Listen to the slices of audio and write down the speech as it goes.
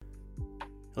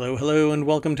Hello, hello, and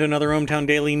welcome to another ohmTown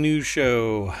Daily News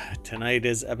Show. Tonight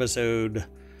is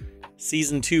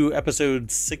Season 2,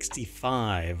 Episode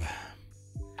 65.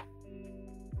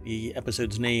 The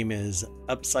episode's name is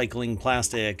Upcycling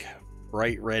Plastic,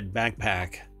 Bright Red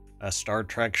Backpack, a Star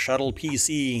Trek Shuttle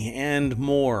PC, and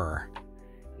more,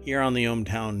 here on the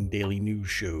ohmTown Daily News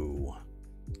Show.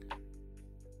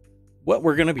 What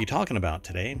we're going to be talking about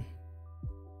today,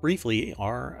 briefly,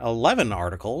 are 11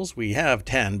 articles. We have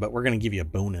 10, but we're going to give you a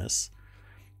bonus.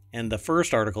 And the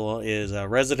first article is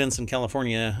residents in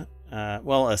California,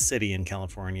 a city in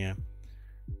California.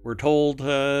 We're told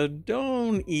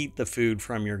don't eat the food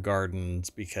from your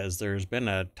gardens because there's been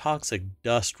a toxic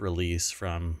dust release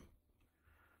from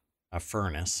a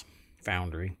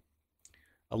foundry.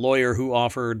 A lawyer who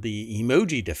offered the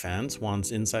emoji defense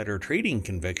wants insider trading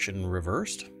conviction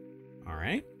reversed. All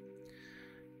right.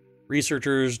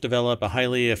 Researchers develop a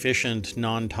highly efficient,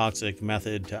 non-toxic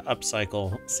method to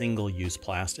upcycle single-use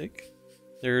plastic.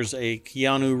 There's a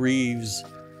Keanu Reeves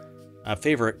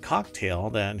favorite cocktail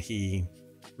that he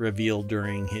revealed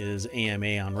during his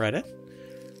AMA on Reddit.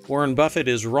 Warren Buffett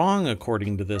is wrong,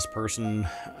 according to this person,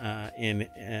 in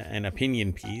an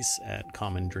opinion piece at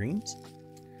Common Dreams.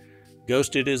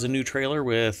 Ghosted is a new trailer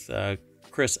with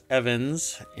Chris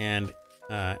Evans and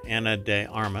Ana de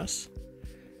Armas.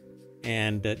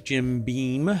 And Jim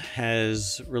Beam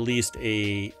has released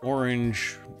a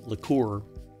orange liqueur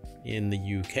in the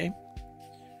UK.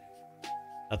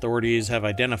 Authorities have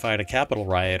identified a Capitol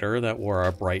rioter that wore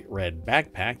a bright red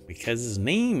backpack because his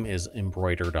name is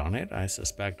embroidered on it. I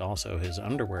suspect also his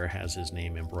underwear has his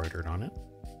name embroidered on it.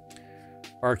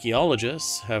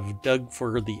 Archaeologists have dug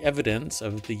for the evidence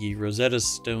of the Rosetta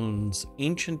Stone's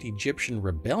ancient Egyptian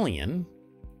rebellion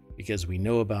because we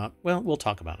know about, we'll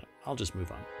talk about it. I'll just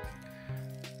move on.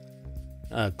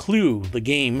 Clue, the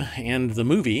game and the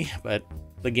movie, but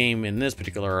the game in this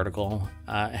particular article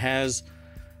has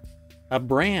a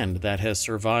brand that has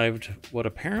survived what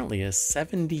apparently is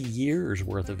 70 years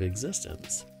worth of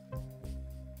existence.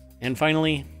 And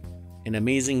finally, an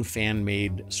amazing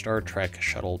fan-made Star Trek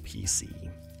Shuttle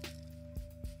PC.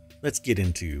 Let's get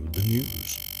into the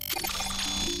news.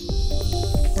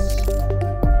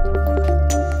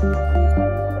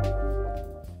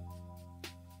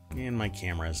 And my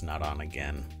camera is not on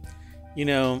again. You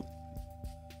know,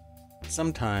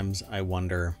 sometimes I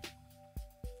wonder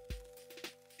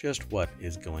just what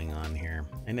is going on here,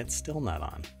 and it's still not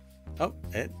on. Oh,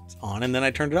 it's on, and then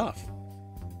I turned it off,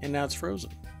 and now it's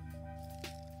frozen,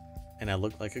 and I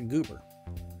look like a goober.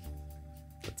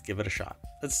 Let's give it a shot.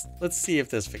 Let's see if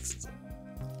this fixes it.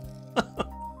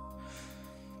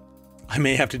 I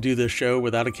may have to do this show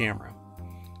without a camera.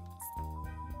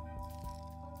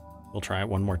 We'll try it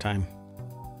one more time.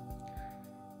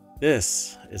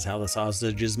 This is how the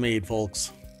sausage is made,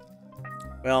 folks.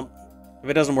 Well, if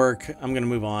it doesn't work, I'm going to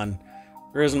move on.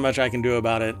 There isn't much I can do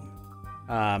about it.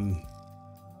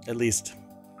 At least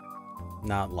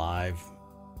not live.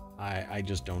 I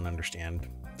just don't understand.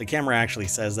 The camera actually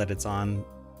says that it's on,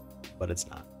 but it's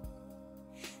not.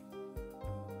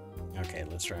 Okay,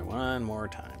 let's try one more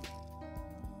time.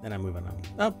 Then I'm moving on.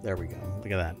 Oh, there we go.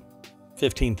 Look at that.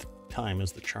 15th time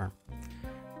is the charm.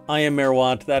 I am Mayor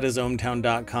Watt. That is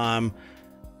ohmtown.com.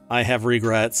 I have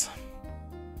regrets.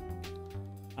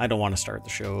 I don't want to start the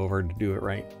show over to do it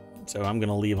right. So I'm going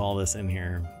to leave all this in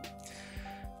here.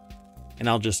 And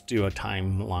I'll just do a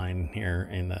timeline here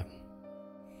in a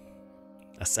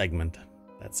segment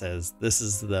that says this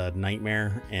is the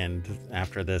nightmare and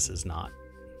after this is not.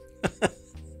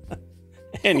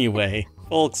 Anyway,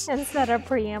 folks. Instead of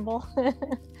preamble.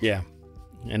 Yeah.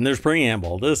 And there's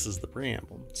preamble. This is the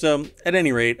preamble. So, at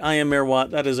any rate, I am Mayor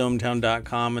Watt. That is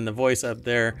ohmtown.com. And the voice up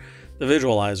there, the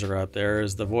visualizer up there,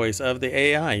 is the voice of the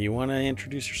AI. You want to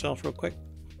introduce yourself real quick?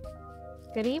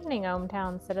 Good evening,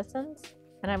 ohmTown citizens.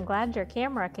 And I'm glad your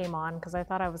camera came on because I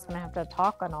thought I was going to have to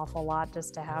talk an awful lot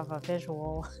just to have a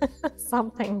visual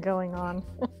something going on.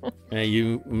 Yeah,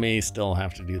 you may still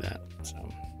have to do that. So,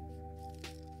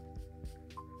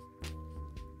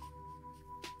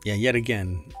 yeah, yet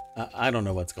again, I don't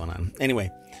know what's going on.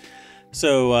 Anyway,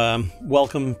 so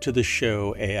welcome to the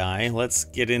show, AI. Let's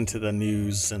get into the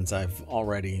news since I've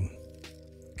already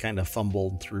kind of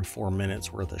fumbled through 4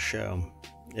 minutes worth of show.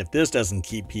 If this doesn't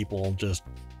keep people just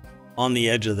on the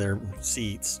edge of their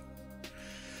seats.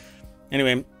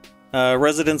 Anyway,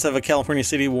 residents of a California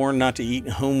city warned not to eat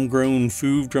homegrown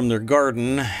food from their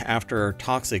garden after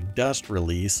toxic dust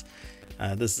release.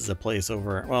 This is a place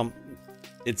over,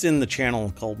 it's in the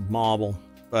channel called Mobile,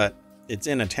 but it's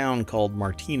in a town called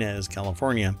Martinez,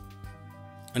 California.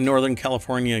 A Northern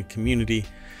California community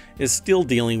is still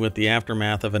dealing with the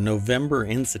aftermath of a November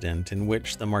incident in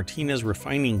which the Martinez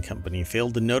Refining Company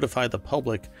failed to notify the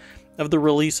public of the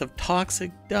release of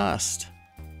toxic dust.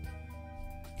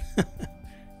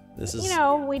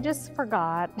 We just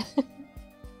forgot.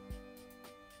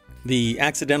 The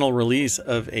accidental release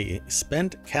of a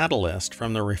spent catalyst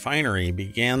from the refinery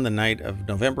began the night of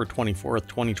November 24th,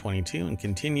 2022 and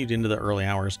continued into the early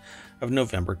hours of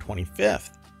November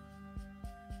 25th.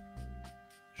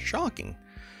 Shocking.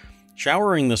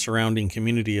 Showering the surrounding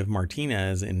community of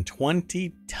Martinez in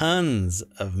 20 tons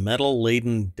of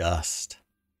metal-laden dust.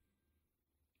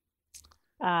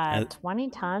 20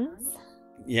 tons?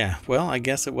 Yeah, well, I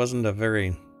guess it wasn't a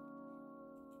very,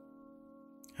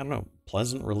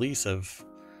 pleasant release of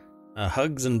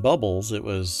hugs and bubbles. It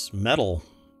was metal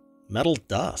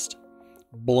dust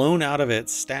blown out of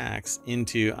its stacks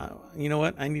into, you know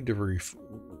what?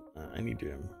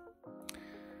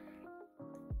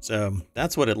 So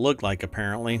that's what it looked like,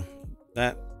 apparently.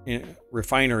 That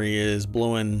refinery is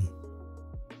blowing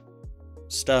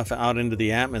stuff out into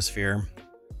the atmosphere.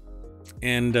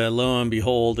 And lo and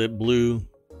behold, it blew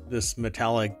this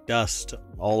metallic dust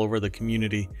all over the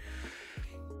community.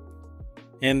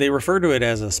 And they refer to it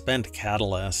as a spent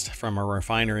catalyst from a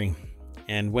refinery,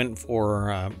 and went for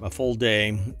a full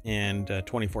day, and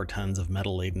 24 tons of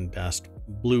metal-laden dust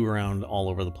blew around all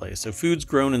over the place. So foods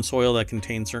grown in soil that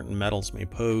contain certain metals may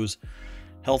pose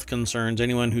health concerns.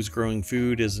 Anyone who's growing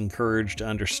food is encouraged to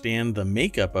understand the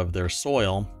makeup of their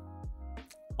soil.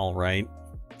 All right,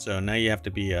 so now you have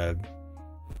to be a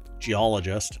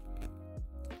geologist.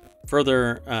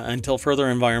 Until further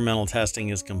environmental testing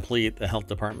is complete, the health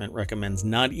department recommends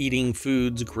not eating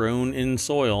foods grown in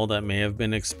soil that may have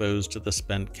been exposed to the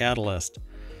spent catalyst.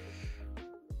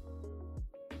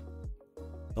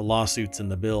 The lawsuits and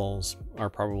the bills are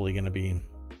probably going to be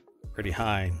pretty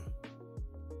high.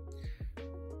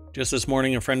 Just this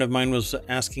morning, a friend of mine was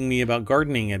asking me about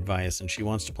gardening advice, and she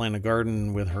wants to plant a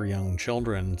garden with her young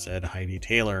children, said Heidi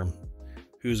Taylor,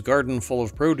 whose garden full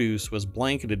of produce was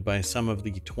blanketed by some of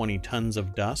the 20 tons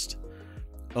of dust.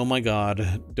 Oh my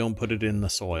God, don't put it in the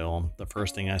soil. The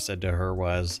first thing I said to her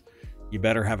was, you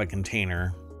better have a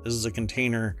container. This is a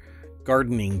container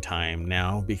gardening time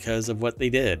now because of what they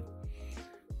did.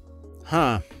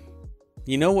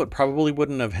 You know what probably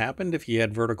wouldn't have happened if you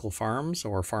had vertical farms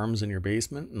or farms in your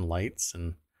basement and lights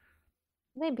and...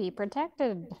 They'd be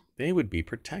protected. They would be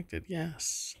protected,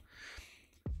 yes.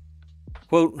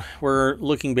 Quote, we're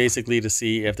looking basically to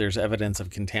see if there's evidence of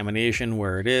contamination,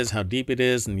 where it is, how deep it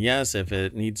is, and yes, if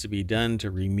it needs to be done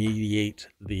to remediate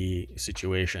the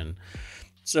situation.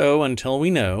 So until we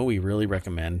know, we really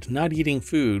recommend not eating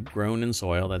food grown in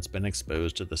soil that's been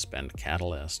exposed to the spent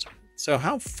catalyst. So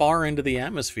how far into the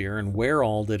atmosphere and where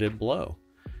all did it blow?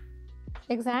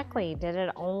 Exactly. Did it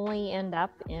only end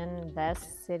up in this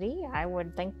city? I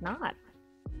would think not.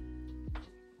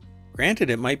 Granted,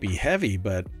 it might be heavy,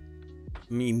 but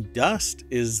dust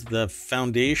is the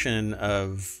foundation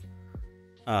of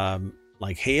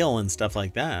like hail and stuff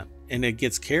like that. And it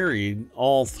gets carried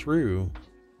all through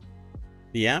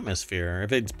the atmosphere.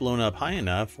 If it's blown up high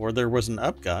enough or there was an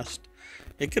upgust,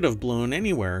 it could have blown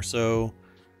anywhere. So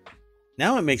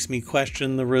now it makes me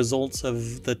question the results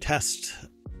of the test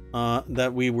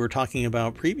that we were talking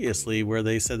about previously, where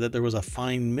they said that there was a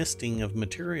fine misting of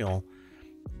material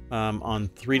on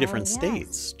 3 different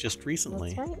states just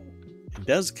recently. That's right. It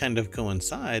does kind of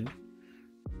coincide.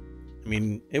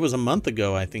 It was a month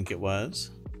ago, I think it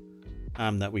was,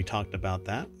 that we talked about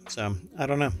that. So I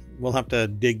don't know. We'll have to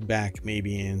dig back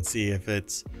maybe and see if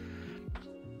it's...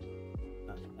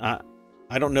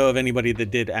 I don't know of anybody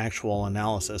that did actual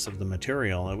analysis of the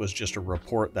material. It was just a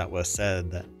report that was said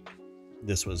that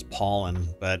this was pollen,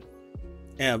 but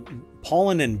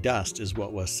pollen and dust is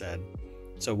what was said.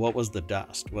 So what was the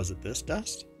dust? Was it this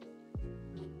dust?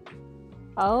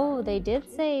 Oh, they did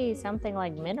say something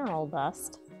like mineral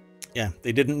dust. Yeah,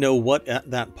 they didn't know what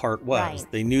that part was.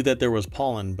 Right. They knew that there was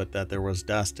pollen, but that there was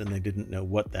dust, and they didn't know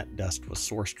what that dust was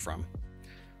sourced from.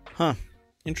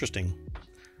 Interesting.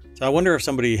 So I wonder if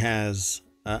somebody has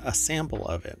a sample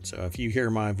of it. So if you hear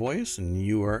my voice and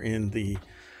you are in the,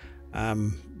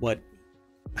 what,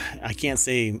 I can't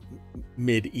say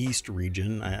Mid-East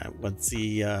region. Let's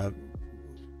see,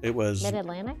 it was...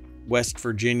 Mid-Atlantic? West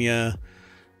Virginia,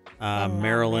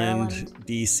 Maryland,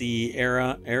 DC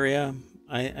area,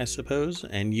 I suppose,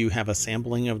 and you have a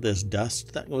sampling of this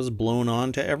dust that was blown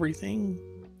onto everything,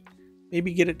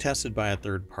 maybe get it tested by a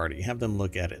third party. Have them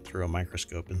look at it through a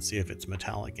microscope and see if it's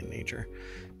metallic in nature.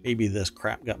 Maybe this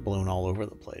crap got blown all over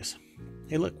the place.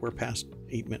 Hey, look, we're past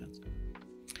 8 minutes.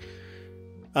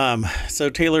 So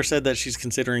Taylor said that she's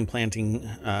considering planting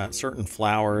certain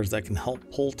flowers that can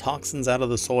help pull toxins out of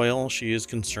the soil. She is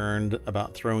concerned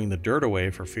about throwing the dirt away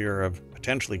for fear of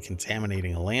potentially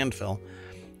contaminating a landfill,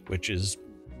 which is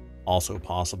also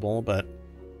possible, but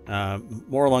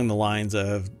more along the lines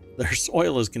of their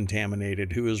soil is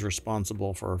contaminated. Who is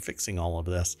responsible for fixing all of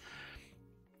this?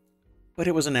 But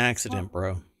it was an accident,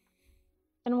 bro.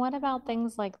 And what about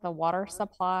things like the water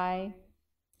supply?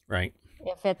 Right.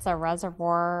 If it's a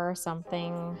reservoir or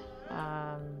something,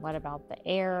 what about the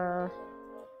air?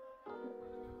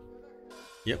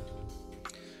 Yep.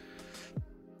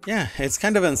 Yeah, it's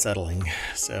kind of unsettling.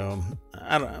 So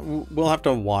we'll have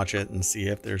to watch it and see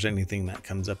if there's anything that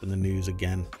comes up in the news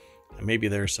again. Maybe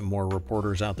there's some more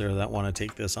reporters out there that want to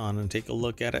take this on and take a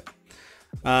look at it.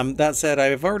 That said,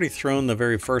 I've already thrown the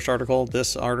very first article,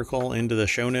 this article, into the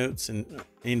show notes and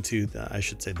into the, I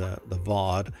should say, the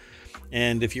VOD.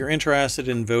 And if you're interested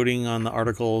in voting on the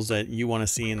articles that you want to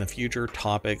see in the future,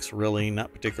 topics, really,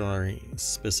 not particularly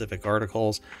specific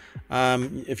articles,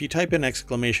 if you type in !,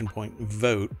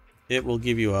 vote, it will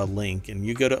give you a link, and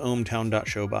you go to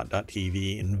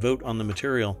ohmtown.showbot.tv and vote on the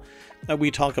material that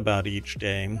we talk about each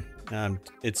day.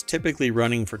 It's typically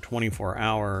running for 24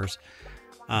 hours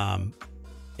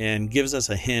and gives us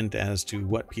a hint as to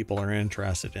what people are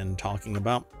interested in talking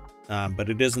about. But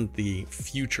it isn't the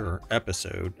future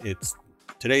episode.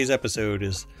 Today's episode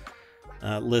is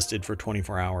listed for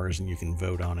 24 hours and you can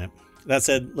vote on it. That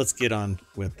said, let's get on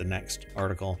with the next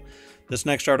article. This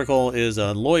next article is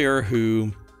a lawyer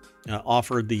who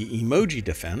offered the emoji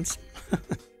defense.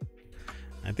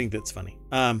 I think that's funny.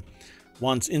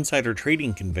 Wants insider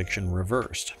trading conviction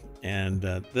reversed. And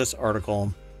this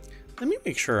article, let me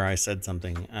make sure I said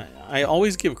something. I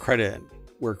always give credit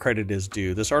where credit is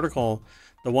due. This article,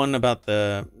 the one about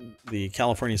the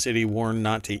California city warned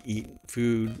not to eat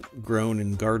food grown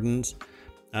in gardens,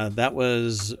 that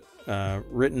was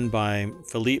written by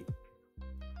Philippe,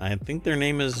 I think their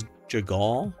name is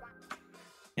Jagal,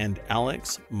 and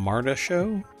Alex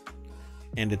Mardashow,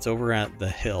 and it's over at The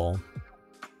Hill.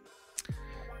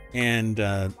 And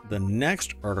the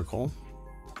next article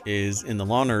is in the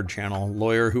Law Nerd channel.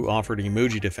 Lawyer who offered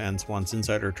emoji defense wants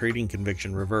insider trading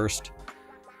conviction reversed.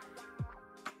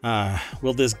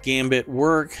 Will this gambit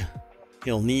work?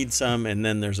 He'll need some. And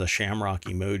then there's a shamrock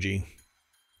emoji.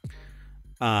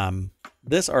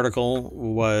 This article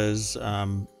was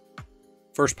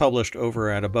first published over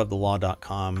at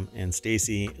abovethelaw.com, and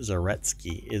Stacy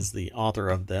Zaretsky is the author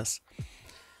of this.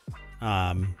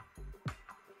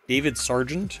 David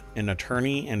Sargent, an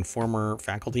attorney and former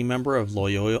faculty member of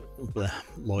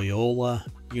Loyola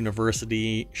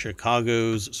University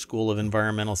Chicago's School of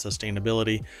Environmental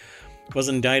Sustainability, was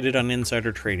indicted on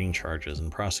insider trading charges,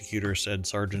 and prosecutors said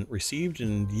Sargent received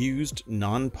and used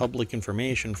non-public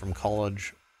information from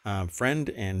college friend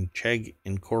and Chegg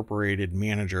Incorporated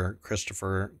manager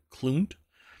Christopher Klunt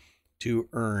to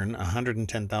earn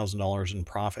 $110,000 in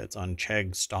profits on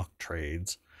Chegg stock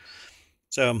trades.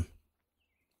 So,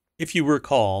 if you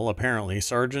recall, apparently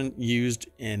Sargent used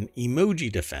an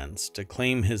emoji defense to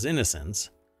claim his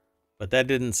innocence, but that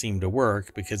didn't seem to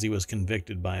work because he was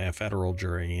convicted by a federal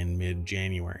jury in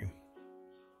mid-January.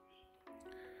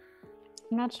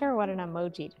 I'm not sure what an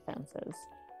emoji defense is.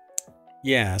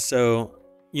 Yeah, so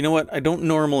you know what? I don't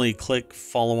normally click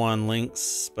follow-on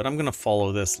links, but I'm going to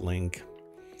follow this link.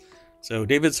 So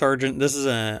David Sargent, this is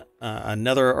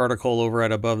another article over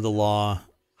at Above the Law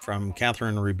from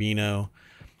Catherine Rubino.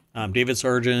 David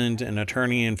Sargent, an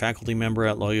attorney and faculty member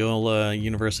at Loyola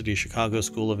University Chicago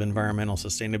School of Environmental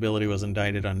Sustainability, was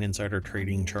indicted on insider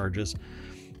trading charges.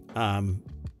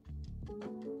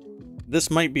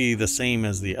 This might be the same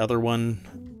as the other one,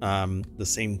 the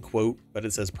same quote, but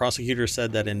it says prosecutors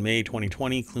said that in May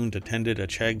 2020, Klunt attended a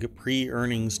Chegg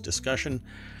pre-earnings discussion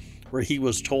where he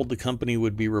was told the company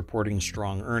would be reporting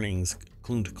strong earnings.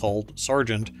 Klunt called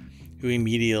Sargent, who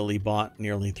immediately bought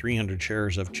nearly 300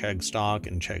 shares of Chegg stock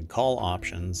and Chegg call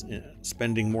options,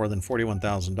 spending more than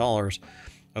 $41,000.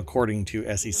 According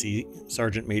to SEC,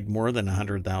 Sargent made more than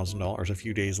 $100,000 a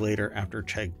few days later after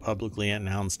Chegg publicly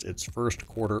announced its first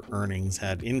quarter earnings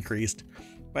had increased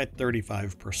by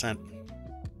 35%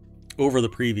 over the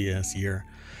previous year.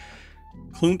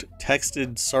 Klunt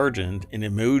texted Sargent an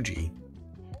emoji,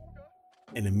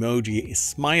 a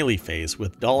smiley face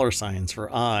with dollar signs for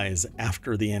eyes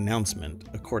after the announcement,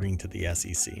 according to the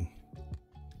SEC.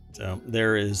 So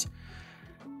there is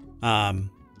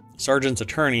Sargent's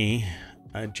attorney,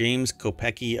 James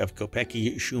Kopecki of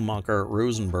Kopecki Schumacher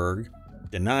Rosenberg,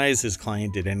 denies his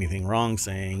client did anything wrong,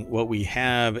 saying, "What we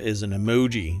have is an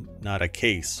emoji, not a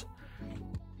case."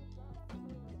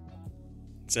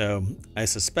 So I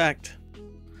suspect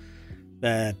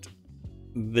that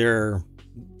they're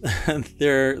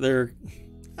they're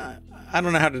I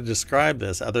don't know how to describe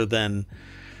this other than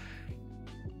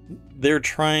they're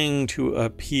trying to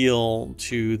appeal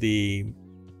to the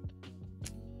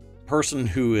person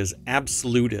who is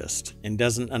absolutist and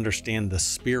doesn't understand the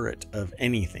spirit of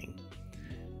anything.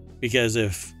 Because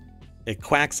if it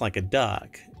quacks like a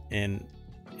duck and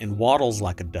waddles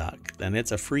like a duck, then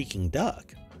it's a freaking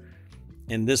duck.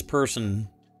 And this person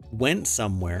went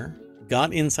somewhere,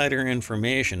 got insider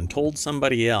information, told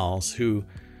somebody else who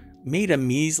made a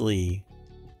measly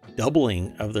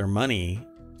doubling of their money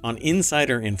on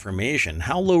insider information.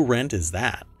 How low rent is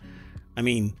that? I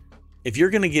mean, if you're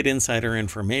going to get insider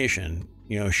information,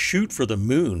 shoot for the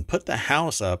moon, put the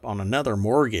house up on another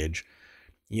mortgage,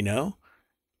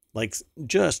 like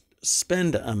just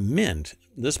spend a mint.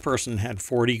 This person had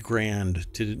 40 grand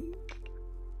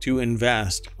to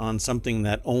invest on something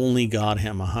that only got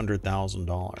him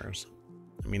 $100,000.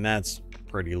 I mean, that's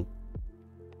pretty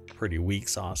weak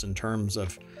sauce in terms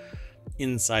of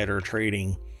insider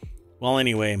trading. Well,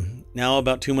 anyway, now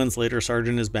about 2 months later,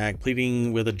 Sargent is back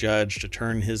pleading with a judge to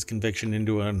turn his conviction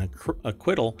into an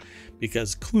acquittal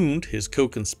because Klunt, his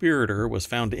co-conspirator, was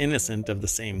found innocent of the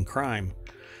same crime.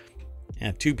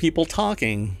 And two people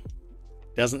talking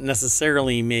doesn't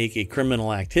necessarily make a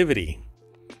criminal activity.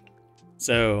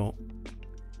 So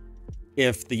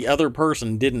if the other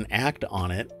person didn't act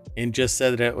on it and just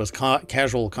said that it was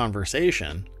casual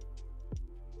conversation,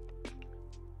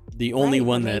 the only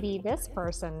one that maybe this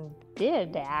person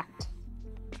did act,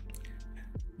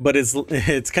 but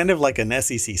it's kind of like an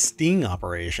SEC sting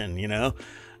operation,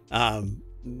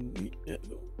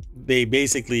 they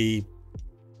basically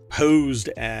posed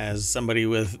as somebody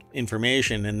with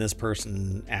information and this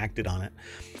person acted on it.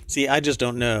 See, I just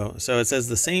don't know. So it says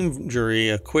the same jury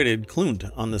acquitted Klunt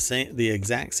on the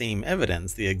exact same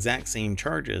evidence, the exact same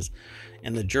charges,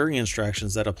 and the jury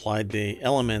instructions that applied the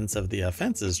elements of the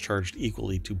offenses charged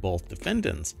equally to both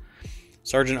defendants.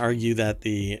 Sargent argued that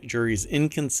the jury's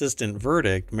inconsistent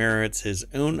verdict merits his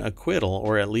own acquittal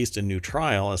or at least a new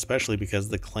trial, especially because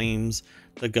the claims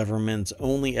the government's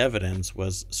only evidence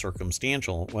was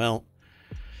circumstantial. Well,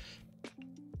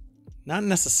 not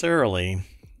necessarily,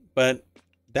 but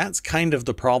that's kind of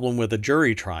the problem with a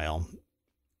jury trial.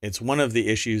 It's one of the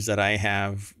issues that I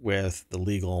have with the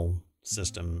legal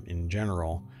system in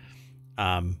general.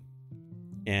 I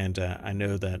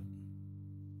know that,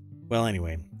 well,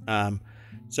 anyway,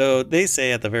 so they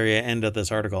say at the very end of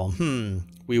this article,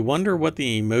 we wonder what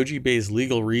the emoji-based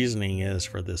legal reasoning is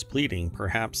for this pleading.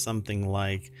 Perhaps something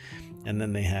like, and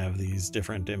then they have these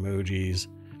different emojis,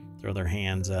 throw their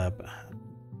hands up.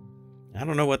 I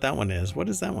don't know what that one is. What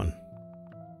is that one?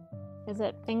 Is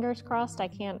it fingers crossed? I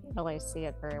can't really see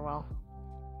it very well.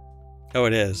 Oh,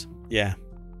 it is. Yeah.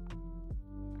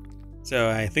 So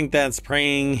I think that's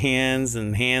praying hands,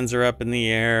 and hands are up in the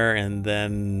air and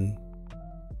then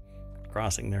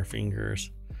crossing their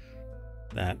fingers.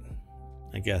 That,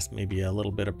 I guess, maybe a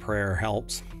little bit of prayer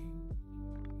helps.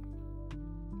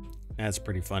 That's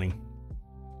pretty funny.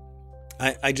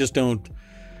 I just don't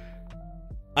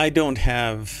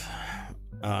have,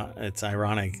 it's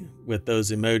ironic with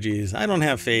those emojis. I don't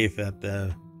have faith that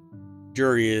the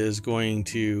jury is going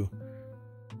to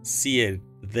see it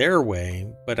their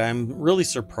way, but I'm really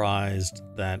surprised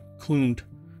that Klunt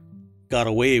got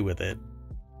away with it,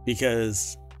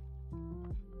 because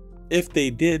if they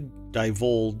did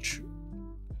divulge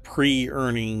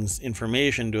pre-earnings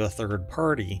information to a third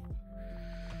party,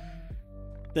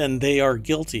 then they are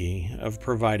guilty of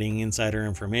providing insider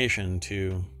information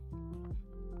to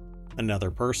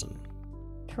another person.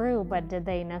 True, but did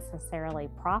they necessarily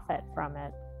profit from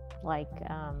it like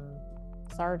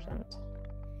Sargent?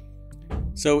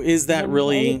 So is that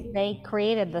really... They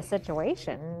created the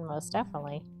situation, most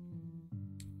definitely.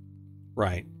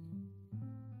 Right.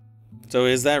 So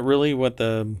is that really what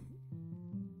the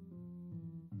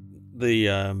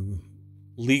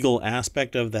legal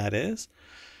aspect of that is?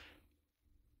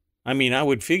 I mean, I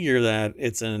would figure that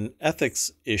it's an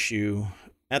ethics issue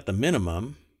at the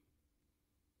minimum,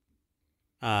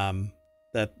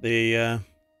 that they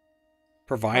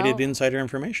provided insider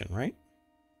information, right?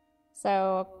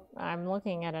 So I'm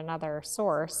looking at another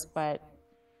source, but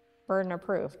burden of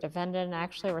proof. Defendant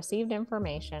actually received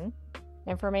information.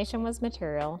 Information was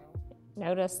material.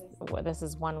 Notice this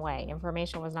is one way.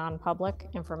 Information was non-public.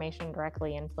 Information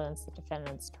directly influenced the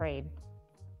defendant's trade.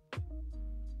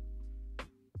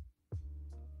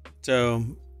 So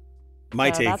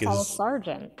my take that's is... all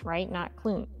Sargent, right? Not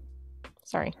Klunt.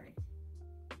 Sorry.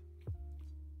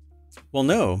 Well,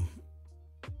 no.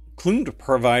 Klunt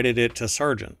provided it to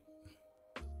Sargent.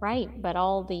 Right, but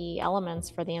all the elements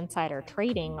for the insider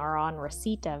trading are on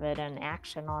receipt of it and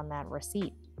action on that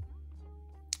receipt.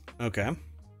 Okay.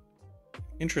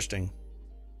 Interesting.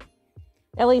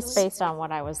 At least based on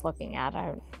what I was looking at.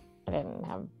 I didn't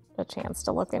have a chance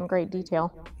to look in great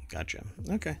detail. Gotcha.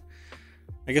 Okay.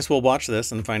 I guess we'll watch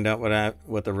this and find out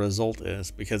what the result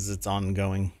is, because it's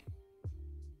ongoing.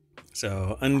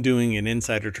 So, undoing an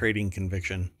insider trading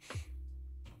conviction.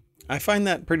 I find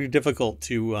that pretty difficult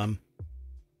to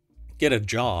get a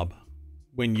job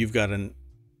when you've got an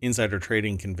insider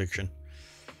trading conviction.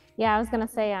 Yeah, I was going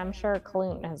to say, I'm sure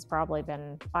Clune has probably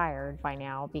been fired by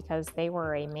now because they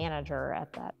were a manager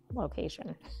at that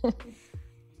location.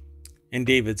 And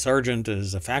David Sargent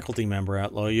is a faculty member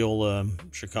at Loyola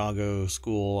Chicago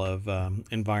School of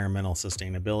Environmental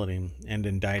Sustainability and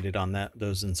indicted on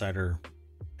those insider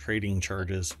trading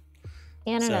charges.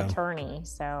 And an attorney,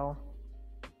 so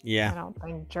yeah, I don't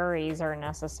think juries are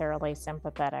necessarily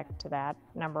sympathetic to that.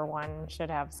 Number one, should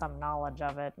have some knowledge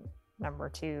of it. Number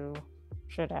two,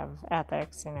 should have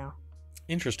ethics,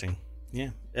 Interesting.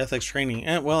 Yeah, ethics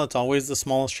training. Well, it's always the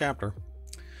smallest chapter.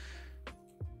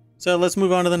 So let's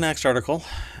move on to the next article.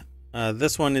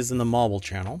 This one is in the Mobile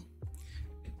Channel.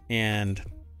 And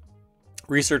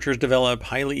researchers develop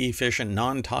highly efficient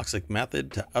non-toxic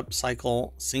method to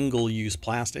upcycle single-use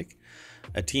plastic.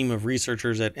 A team of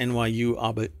researchers at NYU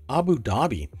Abu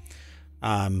Dhabi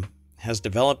has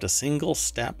developed a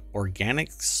single-step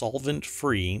organic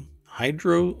solvent-free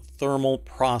hydrothermal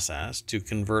process to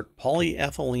convert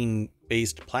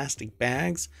polyethylene-based plastic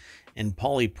bags and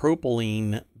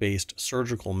polypropylene-based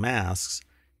surgical masks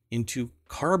into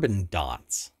carbon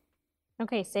dots.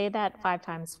 Okay, say that 5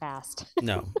 times fast.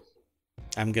 No,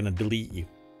 I'm going to delete you.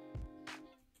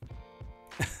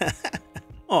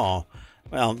 Oh,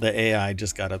 well, the AI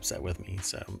just got upset with me,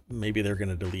 so maybe they're going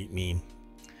to delete me.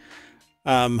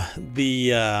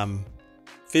 The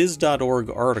phys.org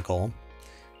article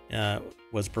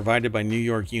was provided by New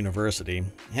York University.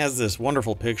 It has this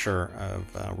wonderful picture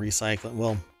of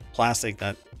recycling, plastic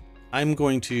that I'm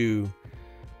going to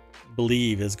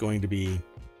believe is going to be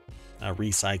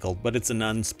recycled, but it's an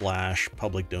unsplash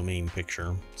public domain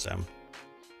picture. So,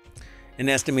 an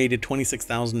estimated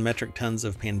 26,000 metric tons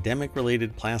of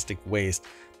pandemic-related plastic waste.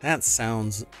 That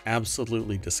sounds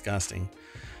absolutely disgusting.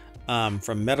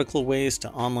 From medical waste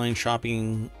to online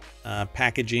shopping,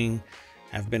 packaging,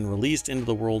 have been released into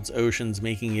the world's oceans,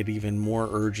 making it even more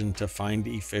urgent to find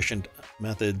efficient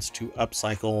methods to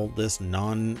upcycle this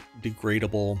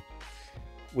non-degradable,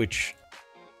 which,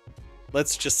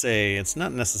 let's just say, it's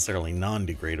not necessarily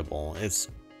non-degradable. It's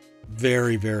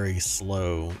very, very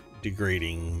slow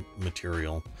degrading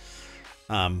material.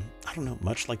 I don't know,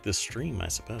 much like this stream, I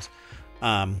suppose.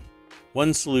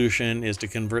 One solution is to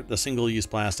convert the single-use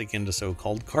plastic into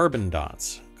so-called carbon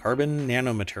dots, carbon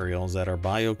nanomaterials that are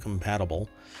biocompatible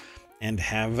and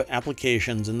have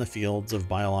applications in the fields of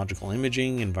biological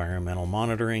imaging, environmental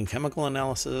monitoring, chemical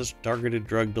analysis, targeted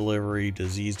drug delivery,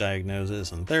 disease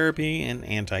diagnosis and therapy, and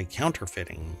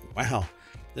anti-counterfeiting. Wow,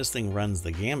 this thing runs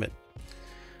the gambit.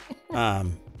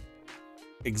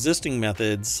 Existing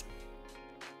methods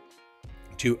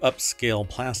to upscale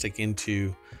plastic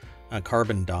into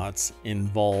carbon dots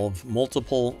involve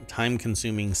multiple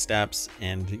time-consuming steps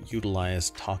and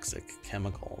utilize toxic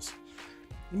chemicals.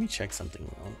 Let me check something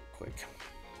real quick.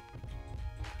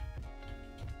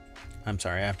 I'm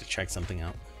sorry, I have to check something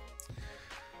out.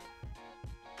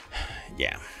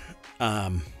 Yeah.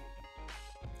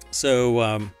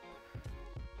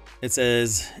 It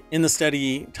says, in the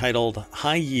study titled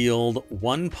High Yield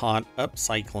One-Pot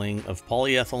Upcycling of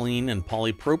Polyethylene and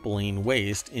Polypropylene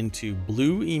Waste into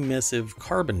Blue Emissive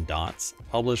Carbon Dots,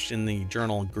 published in the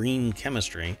journal Green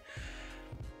Chemistry,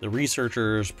 the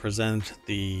researchers present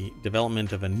the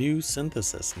development of a new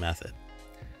synthesis method,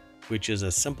 which is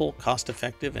a simple,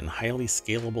 cost-effective, and highly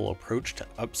scalable approach to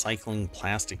upcycling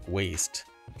plastic waste.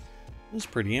 This is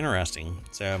pretty interesting.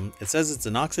 So it says it's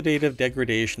an oxidative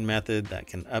degradation method that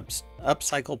can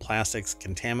upcycle plastics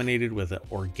contaminated with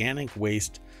organic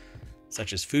waste,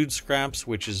 such as food scraps,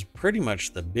 which is pretty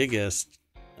much the biggest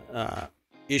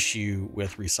issue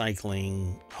with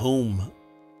recycling home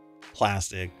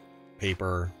plastic,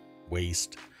 paper,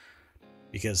 waste,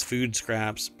 because food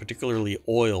scraps, particularly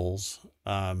oils,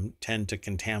 tend to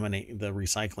contaminate the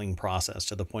recycling process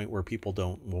to the point where people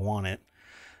don't want it.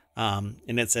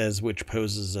 And it says, which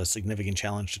poses a significant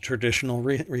challenge to traditional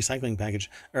recycling package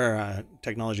or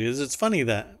technology. It's funny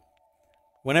that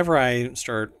whenever I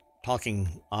start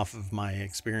talking off of my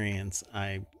experience,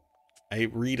 I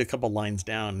read a couple lines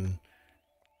down.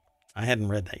 I hadn't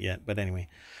read that yet, but anyway,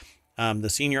 the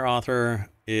senior author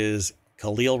is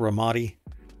Khalil Ramadi.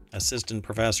 assistant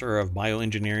professor of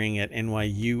bioengineering at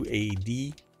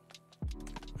NYUAD,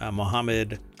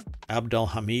 Mohammed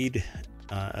Abdelhamid,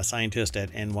 a scientist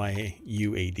at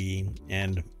NYUAD,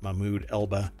 and Mahmoud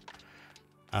Elba,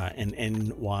 an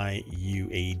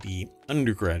NYUAD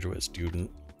undergraduate student,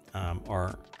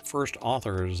 are first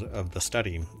authors of the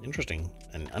study. Interesting.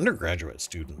 An undergraduate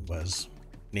student was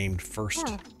named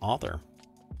first author.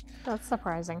 That's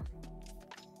surprising.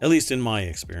 At least in my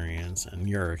experience and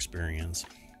your experience.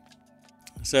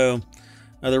 So,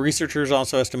 the researchers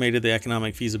also estimated the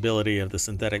economic feasibility of the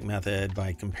synthetic method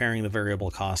by comparing the variable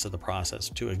costs of the process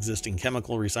to existing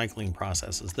chemical recycling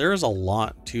processes. There is a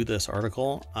lot to this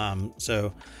article.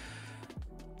 So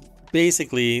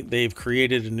basically, they've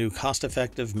created a new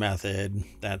cost-effective method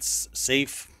that's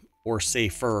safe or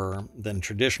safer than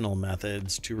traditional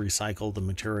methods to recycle the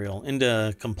material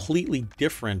into completely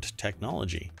different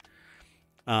technology.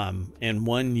 And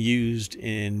one used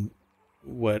in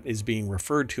what is being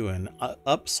referred to an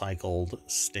upcycled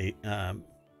state,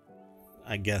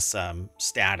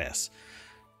 status,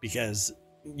 because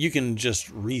you can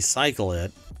just recycle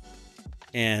it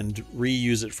and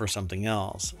reuse it for something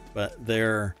else, but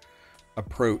their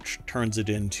approach turns it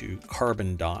into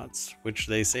carbon dots, which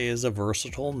they say is a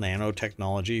versatile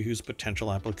nanotechnology whose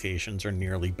potential applications are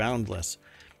nearly boundless,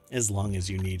 as long as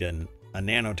you need a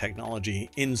nanotechnology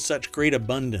in such great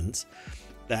abundance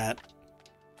that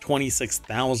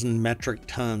 26,000 metric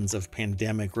tons of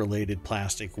pandemic-related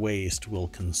plastic waste will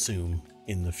consume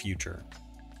in the future.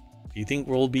 Do you think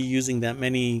we'll be using that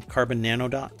many carbon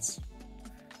nanodots?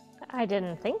 I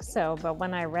didn't think so, but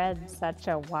when I read such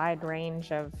a wide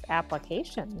range of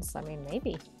applications, I mean,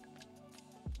 maybe.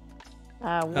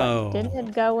 Didn't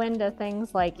it go into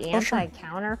things like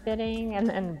anti-counterfeiting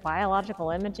and biological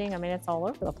imaging? I mean, it's all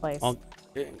over the place.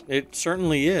 It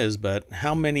certainly is, but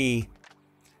how many...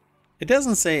 It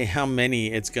doesn't say how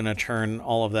many it's going to turn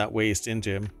all of that waste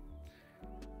into.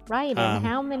 Right, and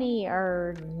how many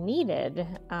are needed?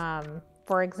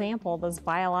 For example, does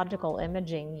biological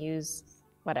imaging use,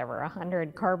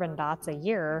 100 carbon dots a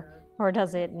year, or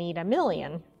does it need 1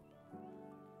 million?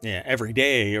 Yeah, every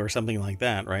day or something like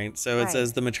that, right? So it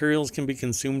says the materials can be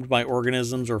consumed by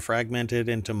organisms or fragmented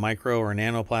into micro or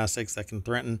nanoplastics that can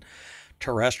threaten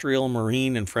terrestrial,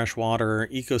 marine, and freshwater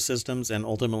ecosystems and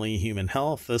ultimately human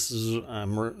health. This is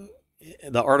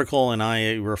the article, and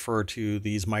I refer to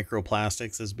these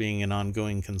microplastics as being an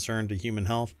ongoing concern to human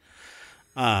health.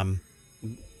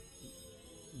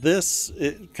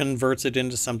 It converts it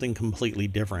into something completely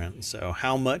different. So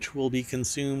how much will be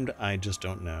consumed, I just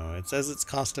don't know. It says it's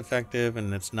cost effective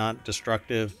and it's not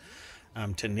destructive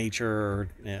to nature or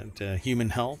to human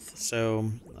health.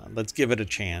 So let's give it a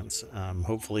chance.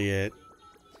 Hopefully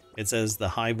it says the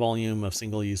high volume of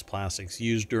single-use plastics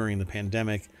used during the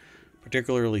pandemic,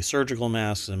 particularly surgical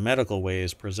masks and medical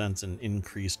waste, presents an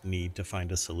increased need to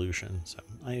find a solution. So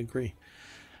I agree.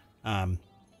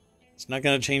 It's not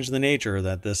going to change the nature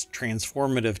that this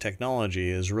transformative technology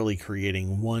is really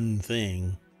creating one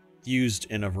thing used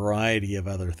in a variety of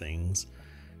other things.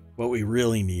 What we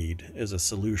really need is a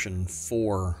solution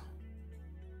for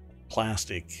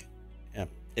plastic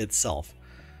itself,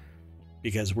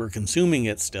 because we're consuming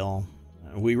it still.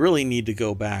 We really need to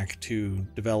go back to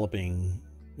developing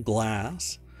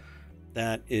glass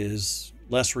that is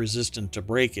less resistant to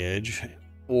breakage,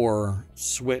 or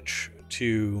switch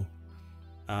to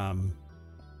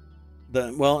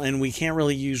and we can't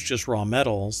really use just raw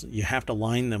metals. You have to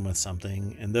line them with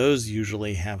something, and those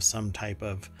usually have some type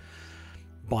of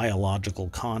biological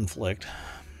conflict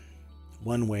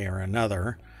one way or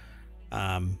another.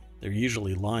 They're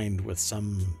usually lined with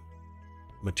some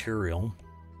material.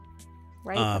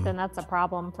 Right, but then that's a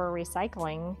problem for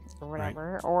recycling or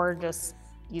whatever, or just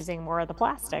using more of the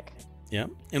plastic. Yeah,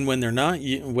 and when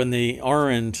they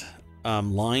aren't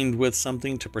lined with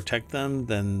something to protect them,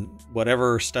 then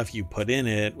whatever stuff you put in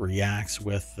it reacts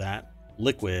with that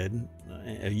liquid.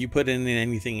 You put in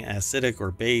anything acidic or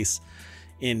base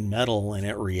in metal and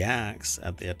it reacts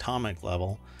at the atomic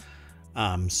level.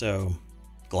 So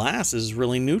glass is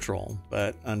really neutral,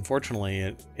 but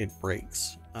unfortunately it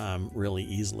breaks really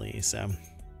easily. So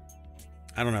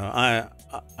I don't know.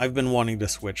 I've been wanting to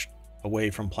switch away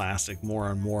from plastic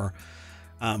more and more,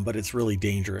 but it's really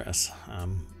dangerous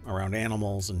around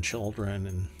animals and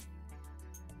children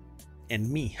and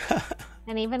me.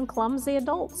 And even clumsy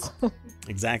adults.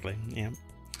 Exactly. Yeah.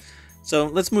 So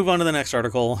let's move on to the next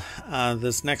article.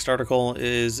 This next article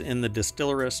is in the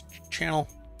Distillerist channel.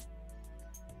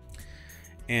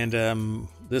 And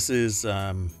this is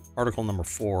article number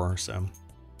 4. So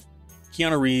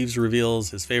Keanu Reeves reveals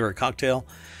his favorite cocktail.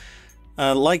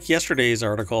 Like yesterday's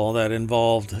article that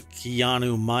involved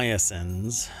Keanu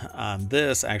myosins,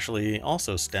 this actually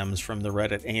also stems from the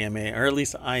Reddit AMA, or at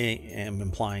least I am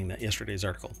implying that yesterday's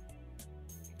article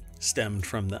stemmed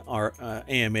from the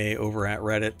AMA over at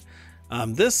Reddit.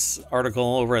 This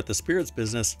article over at the Spirits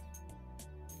Business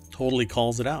totally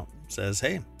calls it out. Says,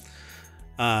 hey,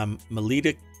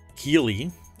 Melita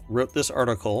Keeley wrote this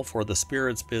article for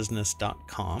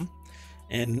thespiritsbusiness.com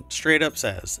and straight up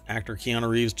says, actor Keanu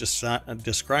Reeves just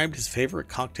described his favorite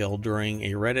cocktail during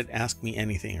a Reddit Ask Me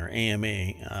Anything, or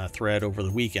AMA, thread over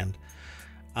the weekend.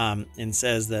 And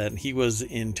says that he was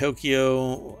in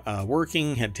Tokyo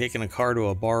working, had taken a car to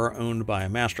a bar owned by a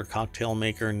master cocktail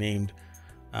maker named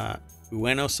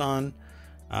Ueno-san,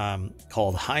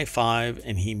 called High Five,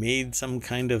 and he made some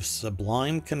kind of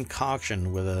sublime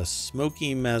concoction with a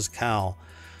smoky mezcal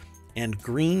and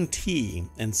green tea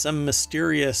and some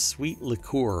mysterious sweet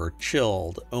liqueur,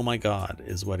 chilled. Oh my God,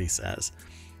 is what he says.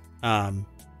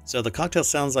 So the cocktail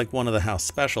sounds like one of the house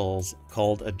specials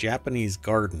called a Japanese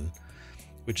Garden,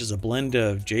 which is a blend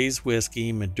of Jay's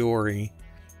whiskey, Midori,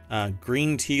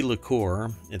 green tea liqueur.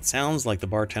 It sounds like the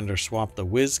bartender swapped the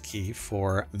whiskey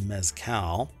for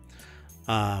mezcal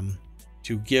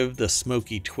to give the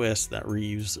smoky twist that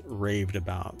Reeves raved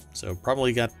about. So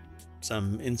probably got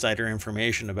some insider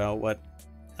information about what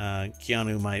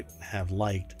Keanu might have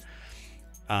liked.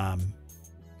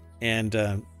 And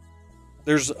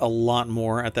there's a lot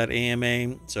more at that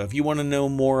AMA. So if you want to know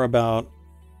more about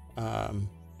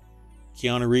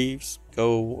Keanu Reeves,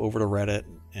 go over to Reddit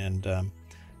and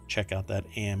check out that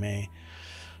AMA.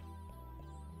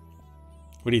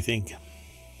 What do you think?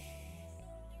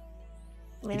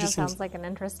 I mean, that sounds like an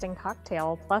interesting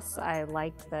cocktail. Plus, I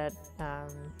like that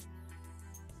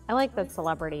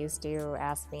celebrities do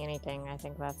Ask Me Anything. I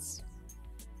think that's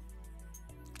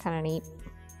kind of neat.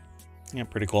 Yeah,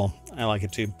 pretty cool. I like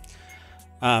it too.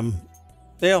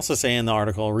 They also say in the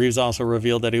article, Reeves also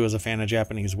revealed that he was a fan of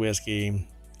Japanese whiskey,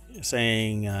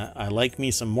 saying, I like me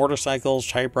some motorcycles,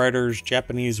 typewriters,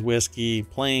 Japanese whiskey,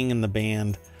 playing in the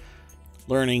band,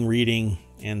 learning, reading,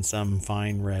 and some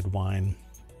fine red wine.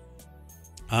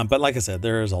 But like I said,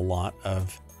 there is a lot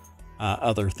of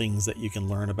other things that you can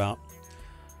learn about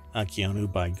Keanu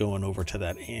by going over to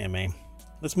that AMA.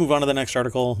 Let's move on to the next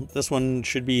article. This one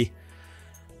should be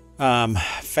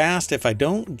fast if I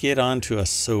don't get onto a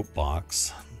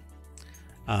soapbox,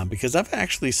 because I've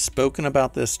actually spoken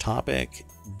about this topic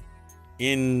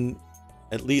in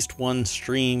at least one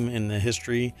stream in the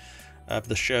history of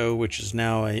the show, which is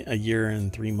now a year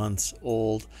and 3 months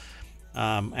old.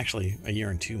 Actually, a year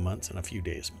and 2 months and a few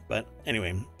days. But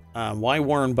anyway, why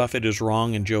Warren Buffett is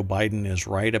wrong and Joe Biden is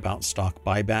right about stock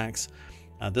buybacks.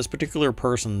 This particular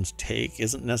person's take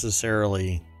isn't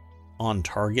necessarily on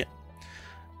target.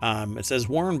 It says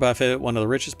Warren Buffett, one of the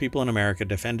richest people in America,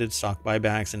 defended stock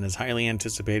buybacks in his highly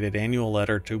anticipated annual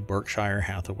letter to Berkshire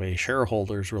Hathaway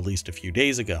shareholders released a few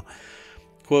days ago.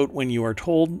 Quote, when you are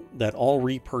told that all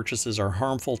repurchases are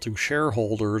harmful to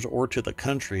shareholders or to the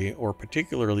country or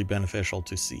particularly beneficial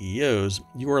to CEOs,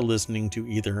 you are listening to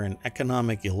either an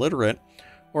economic illiterate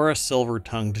or a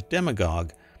silver-tongued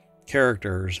demagogue,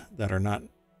 characters that are not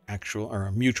actual or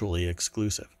mutually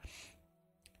exclusive.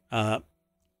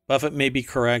 Buffett may be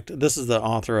correct. This is the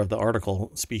author of the article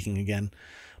speaking again.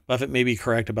 Buffett may be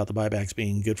correct about the buybacks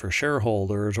being good for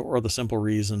shareholders, or the simple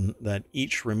reason that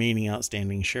each remaining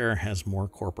outstanding share has more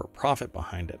corporate profit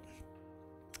behind it.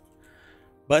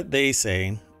 But they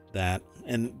say that,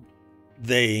 and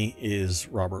they is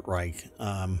Robert Reich.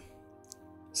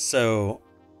 So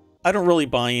I don't really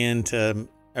buy into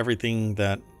everything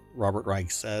that Robert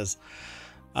Reich says.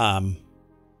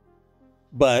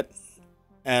 But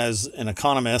as an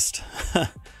economist,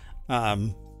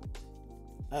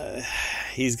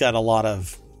 he's got a lot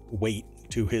of weight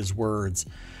to his words.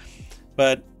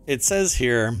 But it says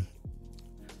here,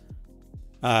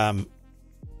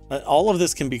 all of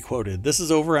this can be quoted. This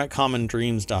is over at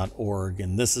commondreams.org,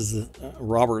 and this is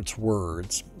Robert's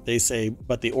words. They say,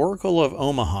 but the Oracle of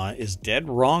Omaha is dead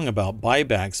wrong about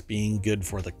buybacks being good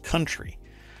for the country.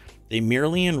 They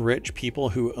merely enrich people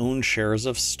who own shares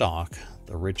of stock.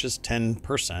 The richest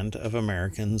 10% of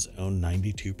Americans own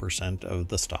 92% of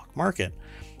the stock market,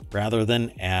 rather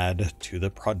than add to the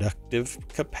productive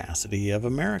capacity of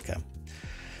America.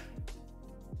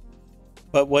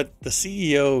 But what the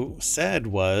CEO said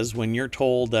was, when you're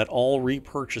told that all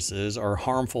repurchases are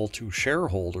harmful to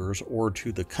shareholders or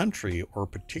to the country or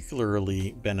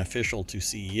particularly beneficial to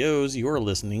CEOs, you're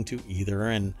listening to either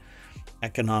an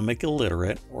economic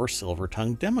illiterate or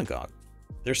silver-tongued demagogue.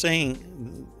 They're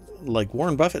saying, like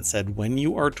Warren Buffett said, when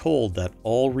you are told that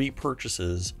all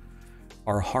repurchases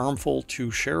are harmful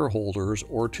to shareholders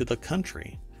or to the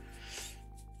country.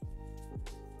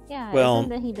 Yeah, Well,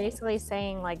 isn't he basically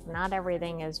saying like not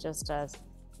everything is just a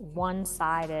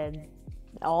one-sided,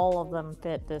 all of them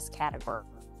fit this category?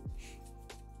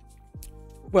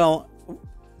 well,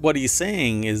 what he's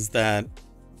saying is that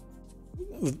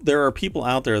there are people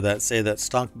out there that say that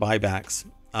stock buybacks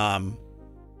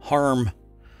harm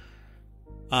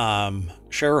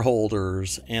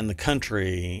shareholders and the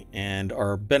country and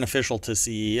are beneficial to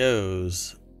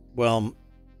CEOs. Well,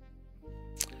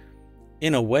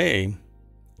 in a way,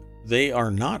 they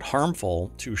are not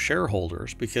harmful to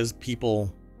shareholders because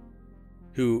people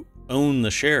who own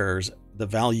the shares, the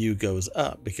value goes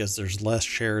up because there's less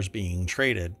shares being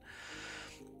traded.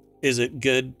 Is it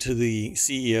good to the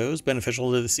CEOs,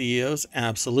 beneficial to the CEOs?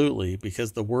 Absolutely,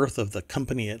 because the worth of the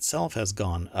company itself has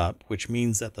gone up, which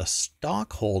means that the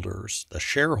stockholders, the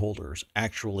shareholders,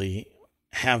 actually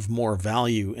have more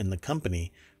value in the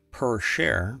company per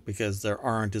share because there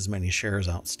aren't as many shares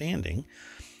outstanding.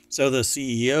 So the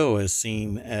CEO is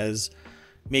seen as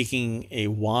making a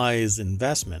wise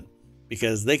investment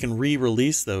because they can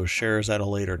re-release those shares at a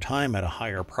later time at a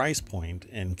higher price point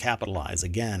and capitalize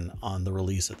again on the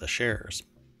release of the shares.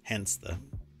 Hence the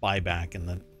buyback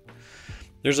and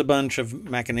there's a bunch of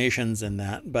machinations in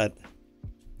that, but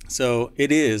so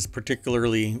it is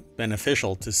particularly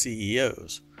beneficial to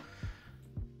CEOs.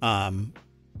 The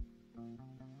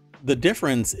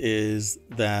difference is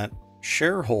that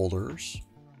shareholders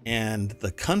and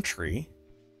the country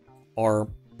are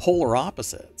polar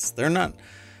opposites. They're not.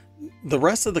 The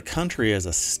rest of the country is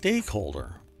a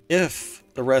stakeholder if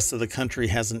the rest of the country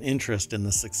has an interest in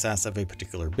the success of a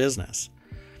particular business.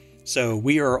 So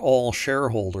we are all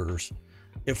shareholders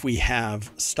if we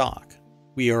have stock.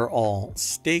 We are all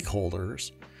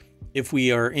stakeholders if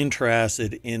we are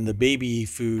interested in the baby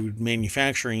food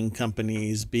manufacturing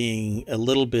companies being a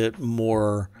little bit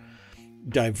more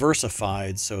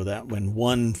diversified so that when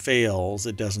one fails,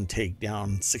 it doesn't take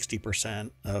down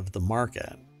 60% of the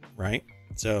market, right?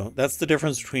 So that's the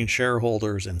difference between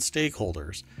shareholders and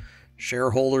stakeholders.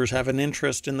 Shareholders have an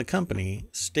interest in the company.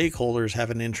 Stakeholders have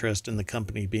an interest in the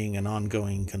company being an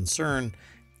ongoing concern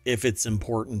if it's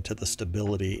important to the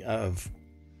stability of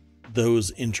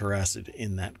those interested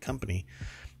in that company.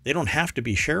 They don't have to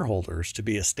be shareholders to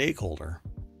be a stakeholder.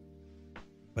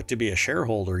 But to be a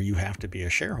shareholder, you have to be a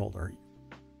shareholder.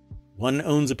 One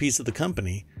owns a piece of the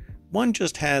company. One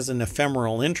just has an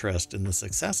ephemeral interest in the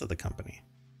success of the company,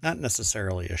 not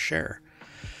necessarily a share.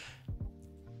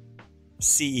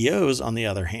 CEOs, on the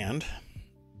other hand,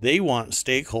 they want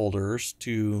stakeholders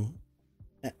to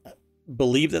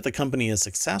believe that the company is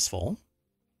successful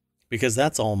because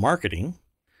that's all marketing.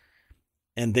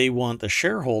 And they want the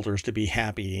shareholders to be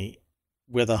happy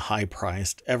with a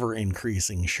high-priced,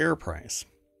 ever-increasing share price,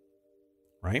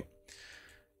 right?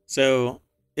 So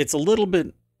it's a little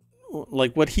bit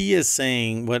like what he is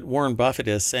saying, what Warren Buffett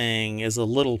is saying is a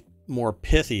little more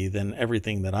pithy than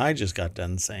everything that I just got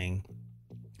done saying.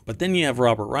 But then you have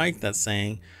Robert Reich that's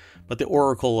saying, but the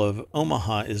Oracle of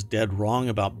Omaha is dead wrong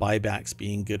about buybacks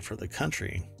being good for the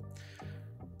country.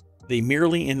 They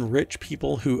merely enrich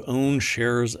people who own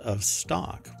shares of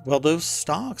stock. Well, those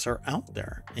stocks are out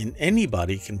there and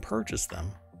anybody can purchase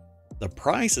them. The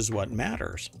price is what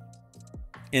matters.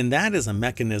 And that is a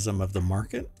mechanism of the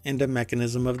market and a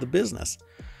mechanism of the business.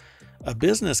 A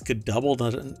business could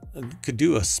could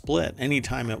do a split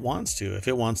anytime it wants to, if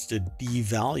it wants to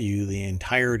devalue the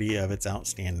entirety of its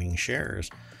outstanding shares.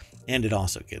 And it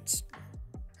also gets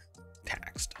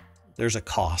taxed. There's a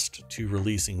cost to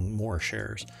releasing more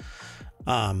shares.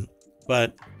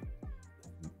 But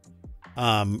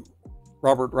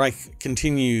Robert Reich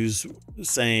continues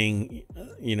saying,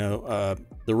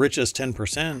 the richest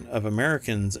 10% of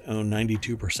Americans own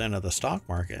 92% of the stock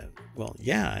market. Well,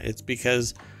 yeah, it's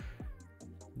because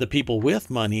the people with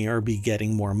money are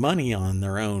getting more money on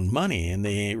their own money and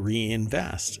they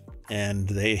reinvest and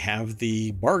they have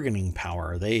the bargaining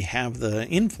power. They have the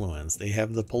influence. They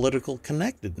have the political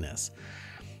connectedness.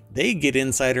 They get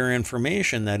insider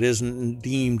information that isn't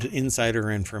deemed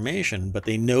insider information, but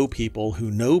they know people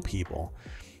who know people.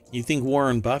 You think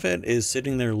Warren Buffett is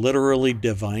sitting there literally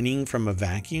divining from a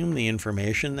vacuum the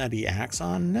information that he acts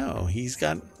on? No, he's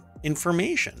got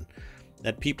information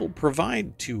that people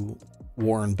provide to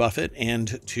Warren Buffett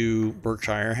and to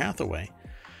Berkshire Hathaway.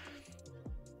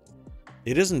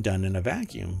 It isn't done in a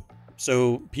vacuum.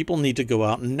 So people need to go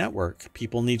out and network.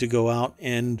 People need to go out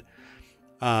and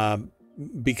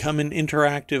become an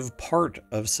interactive part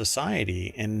of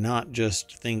society and not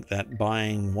just think that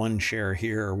buying one share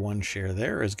here or one share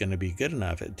there is going to be good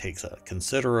enough. It takes a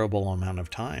considerable amount of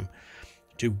time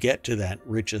to get to that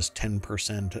richest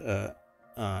 10%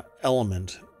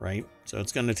 element, right? So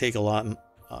it's going to take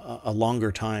a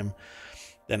longer time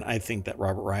than I think that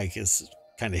Robert Reich is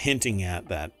kind of hinting at,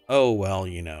 that, oh, well,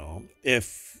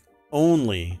 if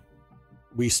only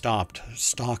we stopped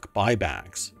stock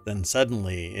buybacks, then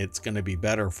suddenly it's going to be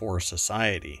better for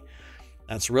society.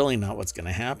 That's really not what's going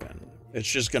to happen.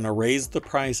 It's just going to raise the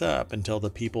price up until the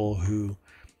people who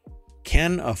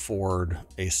can afford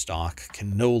a stock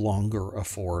can no longer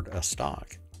afford a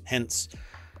stock. Hence,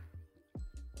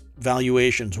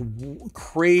 valuations,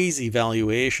 crazy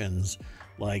valuations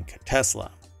like Tesla.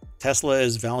 Tesla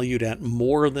is valued at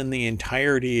more than the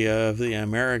entirety of the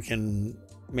American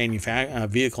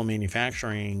vehicle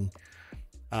manufacturing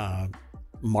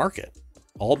market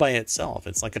all by itself.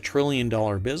 It's like $1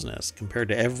 trillion business compared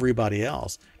to everybody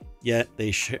else, yet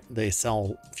they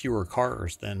sell fewer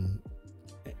cars than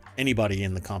anybody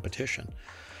in the competition.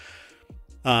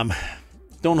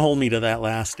 Don't hold me to that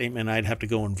last statement. I'd have to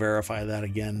go and verify that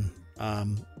again.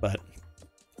 But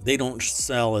they don't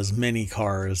sell as many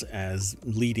cars as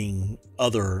leading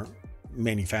other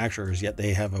manufacturers, yet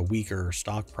they have a weaker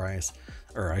stock price.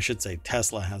 Or I should say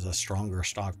Tesla has a stronger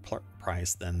stock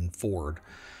price than Ford.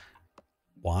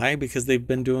 Why? Because they've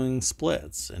been doing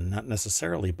splits and not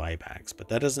necessarily buybacks. But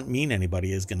that doesn't mean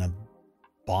anybody is going to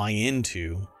buy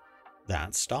into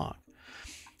that stock.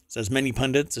 It says many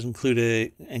pundits,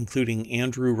 including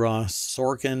Andrew Ross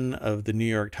Sorkin of the New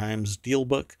York Times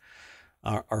Dealbook,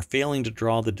 are failing to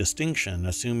draw the distinction,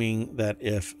 assuming that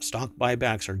if stock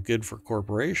buybacks are good for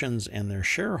corporations and their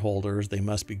shareholders, they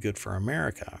must be good for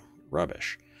America.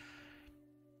 Rubbish.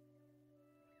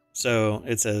 So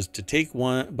it says, to take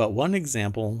one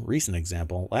example, recent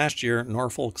example, last year,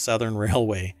 Norfolk Southern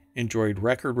Railway enjoyed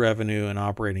record revenue and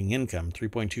operating income,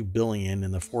 $3.2 billion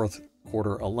in the fourth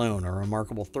quarter alone, a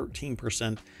remarkable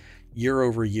 13%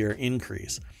 year-over-year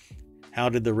increase. How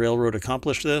did the railroad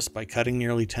accomplish this? By cutting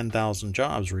nearly 10,000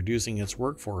 jobs, reducing its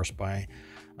workforce by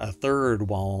a third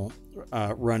while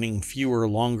running fewer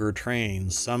longer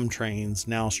trains. Some trains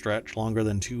now stretch longer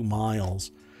than 2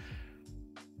 miles.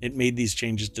 It made these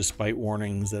changes despite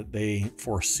warnings that they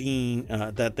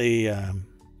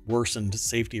worsened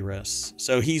safety risks.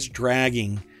 So he's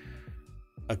dragging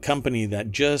a company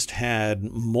that just had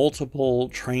multiple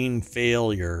train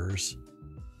failures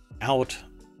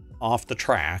off the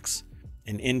tracks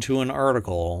and into an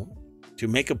article to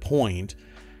make a point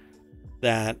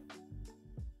that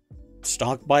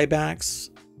stock buybacks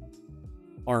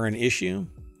are an issue.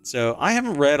 So I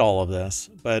haven't read all of this,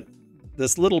 but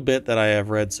this little bit that I have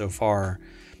read so far,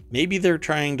 maybe they're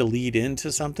trying to lead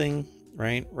into something,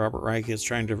 right? Robert Reich is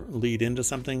trying to lead into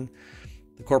something.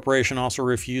 The corporation also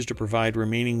refused to provide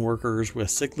remaining workers with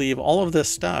sick leave. All of this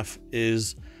stuff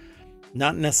is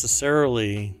not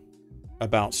necessarily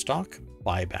about stock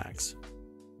buybacks,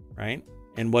 right?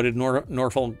 And what did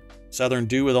Norfolk Southern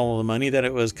do with all of the money that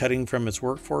it was cutting from its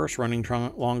workforce, running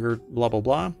longer, blah, blah,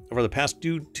 blah? Over the past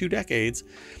two decades,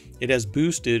 it has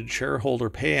boosted shareholder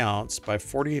payouts by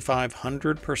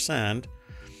 4,500%,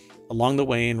 along the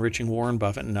way enriching Warren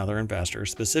Buffett and other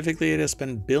investors. Specifically, it has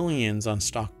spent billions on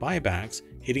stock buybacks,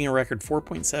 hitting a record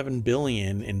 $4.7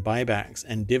 billion in buybacks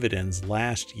and dividends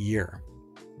last year.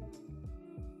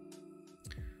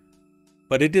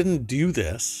 But it didn't do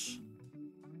this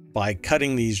by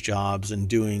cutting these jobs and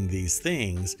doing these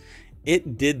things.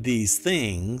 It did these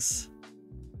things,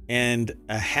 and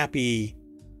a happy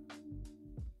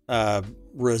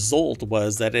result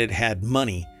was that it had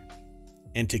money.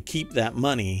 And to keep that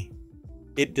money,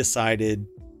 it decided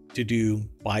to do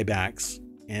buybacks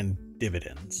and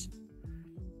dividends.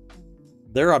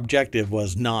 Their objective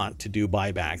was not to do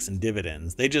buybacks and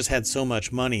dividends. They just had so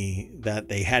much money that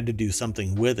they had to do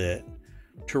something with it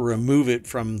to remove it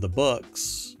from the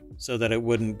books so that it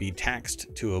wouldn't be taxed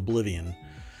to oblivion.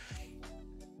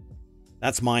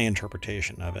 That's my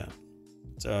interpretation of it.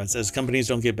 So it says companies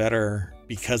don't get better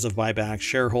because of buybacks.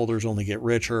 Shareholders only get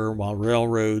richer. While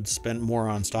railroads spent more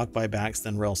on stock buybacks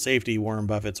than rail safety, Warren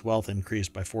Buffett's wealth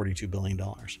increased by $42 billion.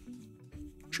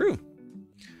 True.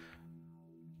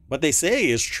 What they say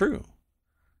is true.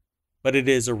 But it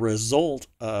is a result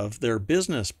of their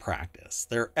business practice,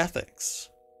 their ethics.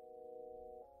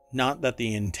 Not that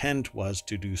the intent was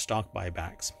to do stock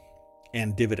buybacks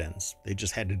and dividends. They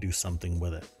just had to do something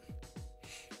with it.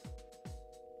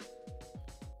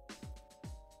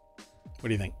 What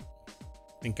do you think?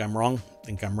 Think I'm wrong?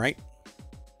 Think I'm right?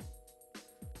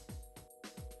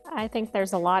 I think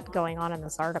there's a lot going on in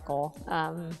this article.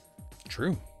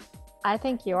 True. I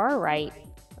think you are right,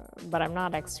 but I'm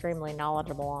not extremely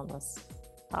knowledgeable on this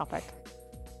topic.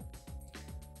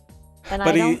 And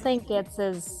I don't think it's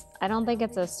as I don't think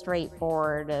it's as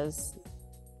straightforward as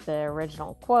the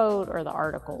original quote or the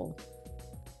article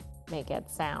make it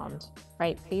sound,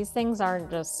 right? These things aren't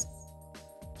just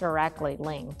directly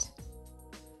linked.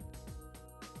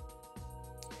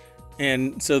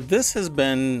 And so this has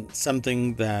been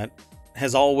something that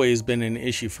has always been an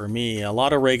issue for me. A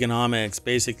lot of Reaganomics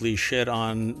basically shit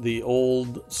on the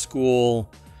old school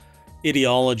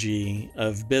ideology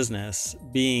of business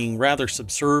being rather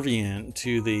subservient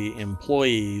to the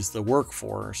employees, the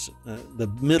workforce. The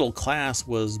middle class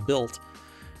was built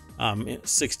in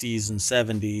 60s and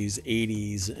 70s,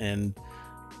 80s, and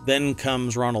then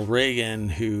comes Ronald Reagan,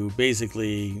 who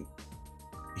basically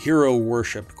hero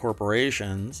worshipped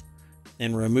corporations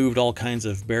and removed all kinds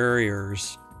of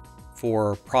barriers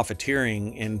for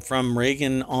profiteering. And from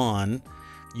Reagan on,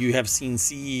 you have seen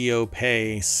CEO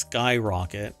pay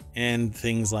skyrocket, and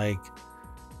things like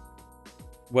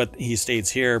what he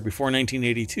states here: before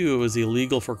 1982, it was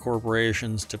illegal for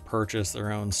corporations to purchase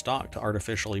their own stock to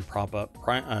artificially prop up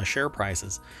share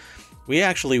prices. We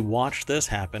actually watched this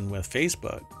happen with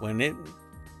Facebook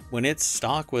when its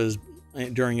stock was,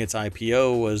 during its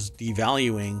IPO, was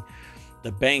devaluing.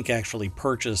 The bank actually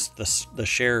purchased the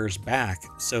shares back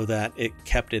so that it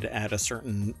kept it at a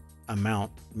certain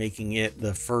amount, making it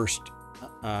the first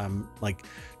like $1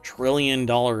 trillion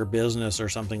business or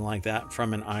something like that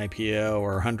from an IPO,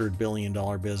 or $100 billion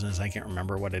business. I can't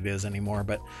remember what it is anymore,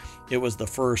 but it was the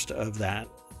first of that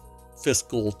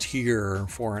fiscal tier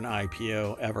for an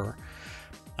IPO ever.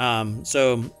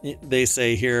 So they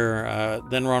say here,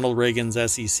 then Ronald Reagan's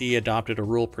SEC adopted a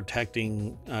rule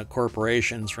protecting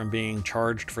corporations from being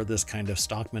charged for this kind of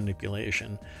stock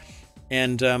manipulation.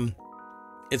 And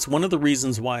it's one of the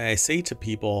reasons why I say to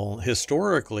people,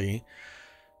 historically,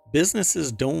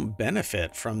 businesses don't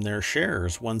benefit from their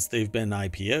shares once they've been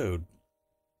IPO'd.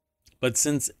 But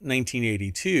since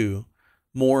 1982,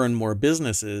 more and more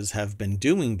businesses have been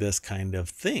doing this kind of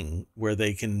thing where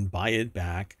they can buy it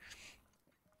back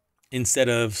instead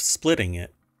of splitting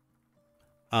it.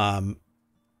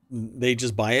 They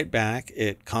just buy it back.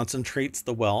 It concentrates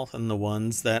the wealth in the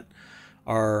ones that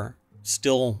are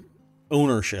still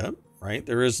ownership, right?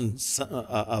 There isn't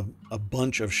a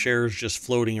bunch of shares just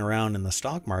floating around in the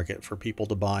stock market for people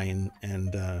to buy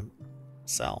and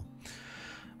sell.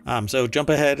 So jump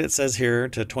ahead, it says here,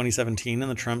 to 2017, and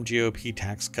the Trump GOP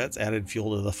tax cuts added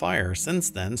fuel to the fire. Since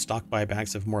then, stock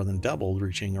buybacks have more than doubled,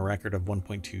 reaching a record of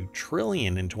 $1.2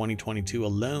 trillion in 2022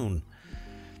 alone.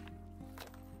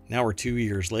 Now we're 2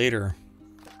 years later.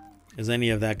 Is any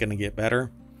of that going to get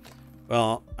better?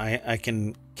 Well, I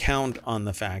can count on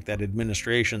the fact that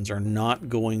administrations are not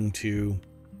going to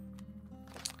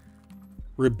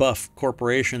rebuff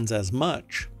corporations as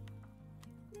much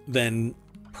than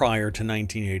prior to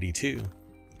 1982.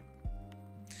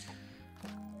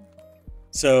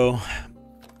 So,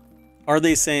 are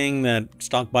they saying that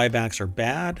stock buybacks are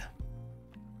bad?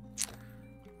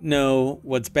 No,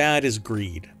 what's bad is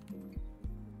greed.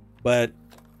 But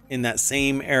in that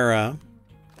same era,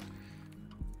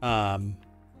 let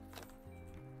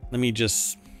me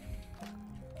just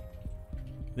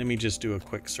do a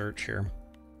quick search here.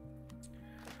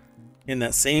 In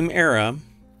that same era,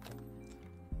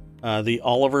 the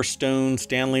Oliver Stone,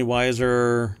 Stanley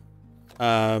Weiser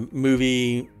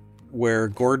movie where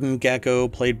Gordon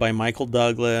Gekko, played by Michael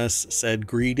Douglas, said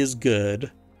greed is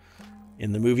good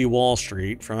in the movie Wall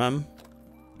Street from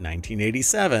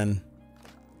 1987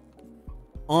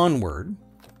 onward,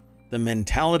 the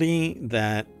mentality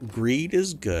that greed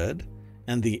is good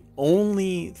and the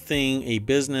only thing a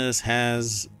business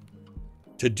has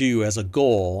to do as a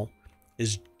goal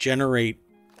is generate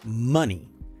money.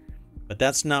 But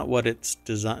that's not what it's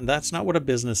designed. That's not what a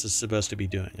business is supposed to be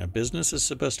doing. A business is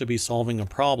supposed to be solving a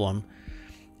problem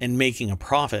and making a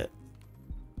profit.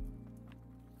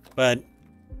 But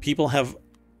people have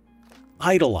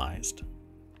idolized,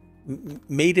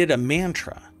 made it a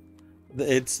mantra.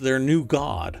 It's their new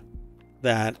god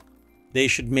that they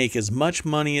should make as much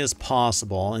money as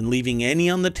possible, and leaving any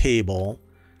on the table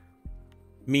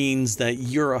means that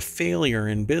you're a failure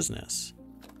in business.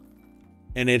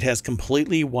 And it has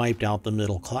completely wiped out the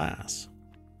middle class.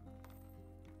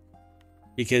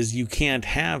 Because you can't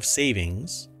have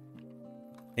savings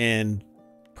and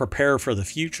prepare for the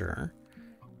future,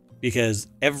 because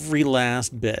every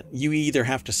last bit, you either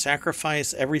have to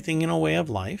sacrifice everything in a way of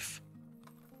life,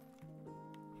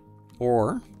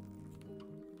 or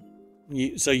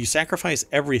you sacrifice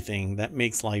everything that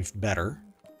makes life better,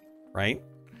 right?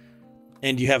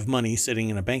 And you have money sitting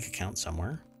in a bank account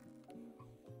somewhere.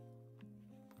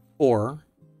 Or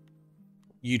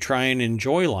you try and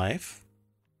enjoy life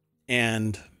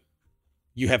and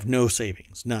you have no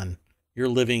savings, none. You're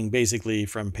living basically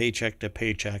from paycheck to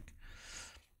paycheck,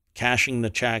 cashing the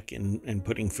check and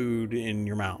putting food in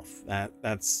your mouth.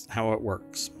 That's how it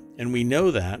works. And we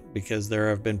know that because there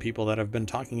have been people that have been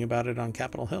talking about it on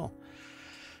Capitol Hill.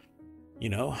 You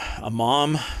know, a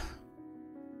mom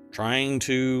trying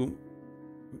to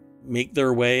make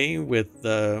their way with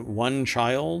one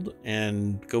child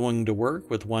and going to work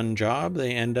with one job,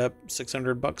 they end up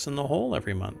 $600 in the hole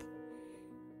every month.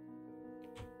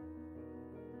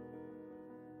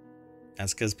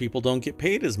 That's because people don't get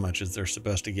paid as much as they're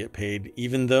supposed to get paid,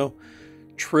 even though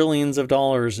trillions of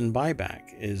dollars in buyback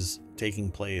is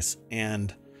taking place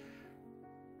and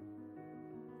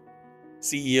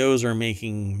CEOs are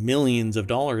making millions of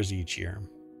dollars each year.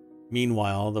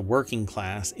 Meanwhile, the working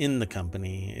class in the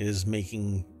company is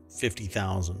making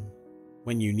 $50,000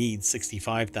 when you need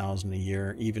 $65,000 a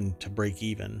year even to break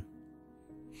even.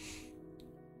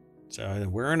 So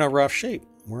we're in a rough shape.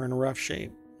 We're in a rough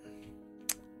shape.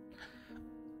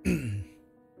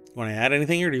 Want to add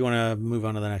anything, or do you want to move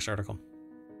on to the next article?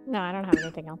 No, I don't have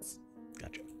anything else.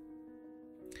 Gotcha.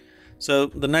 So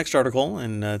the next article,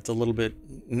 and it's a little bit,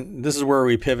 this is where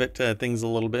we pivot to things a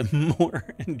little bit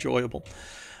more enjoyable.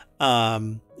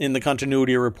 In the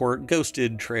continuity report,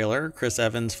 Ghosted trailer, Chris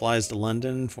Evans flies to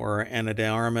London for Ana de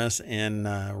Armas in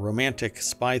a romantic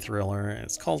spy thriller.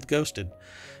 It's called Ghosted.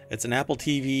 It's an Apple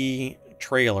TV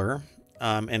trailer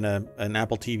and an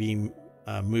Apple TV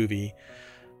movie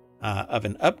of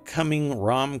an upcoming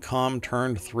rom-com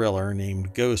turned thriller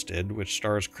named Ghosted, which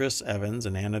stars Chris Evans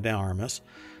and Ana de Armas.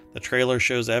 The trailer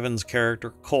shows Evans' character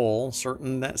Cole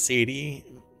certain that Sadie,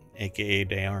 aka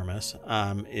de Armas,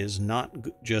 is not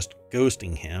just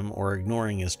ghosting him or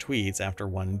ignoring his tweets after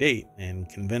one date, and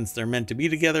convinced they're meant to be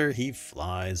together, he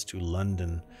flies to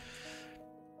London.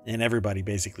 And everybody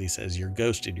basically says, "You're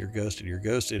ghosted, you're ghosted, you're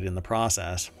ghosted" in the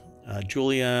process.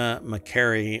 Julia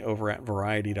McCary over at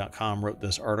Variety.com wrote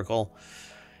this article,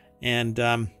 and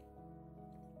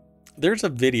there's a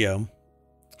video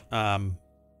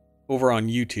over on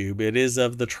YouTube. It is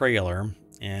of the trailer,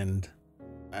 and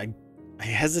I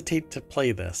hesitate to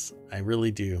play this. I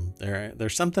really do.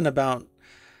 There's something about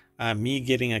me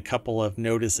getting a couple of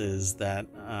notices that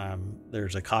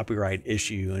there's a copyright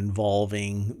issue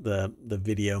involving the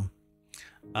video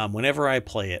whenever I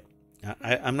play it.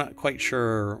 I'm not quite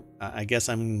sure. I guess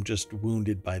I'm just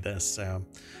wounded by this. So,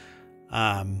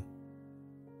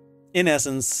 in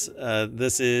essence,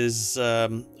 this is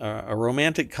a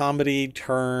romantic comedy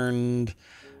turned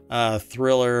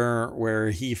thriller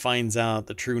where he finds out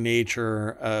the true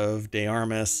nature of de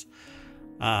Armas,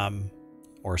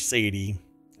 or Sadie.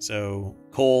 So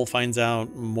Cole finds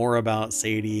out more about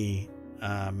Sadie,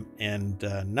 and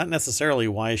not necessarily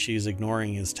why she's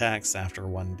ignoring his texts after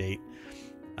one date.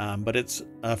 But it's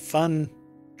a fun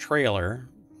trailer.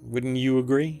 Wouldn't you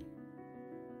agree?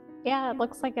 Yeah, it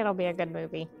looks like it'll be a good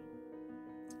movie.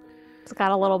 It's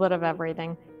got a little bit of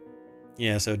everything.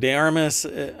 Yeah, so de Armas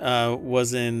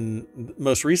was in,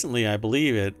 most recently, I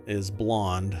believe it is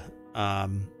Blonde.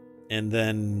 And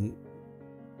then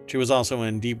she was also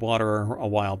in Deepwater a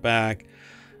while back.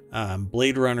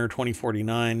 Blade Runner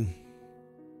 2049.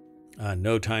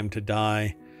 No Time to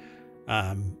Die.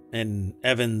 And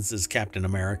Evans is Captain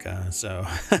America, so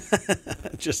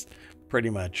just pretty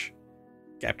much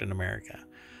Captain America.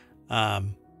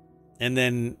 And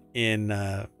then in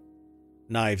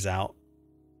Knives Out,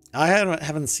 I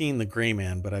haven't seen The Gray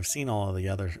Man, but I've seen all of the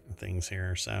other things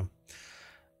here. So,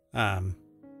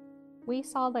 we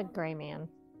saw The Gray Man.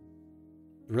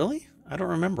 Really? I don't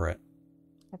remember it.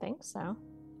 I think so.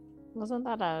 Wasn't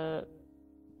that a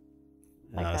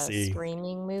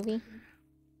streaming movie?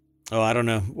 Oh, I don't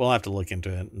know. We'll have to look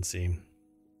into it and see.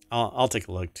 I'll take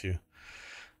a look too.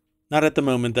 Not at the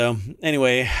moment though.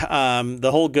 Anyway, the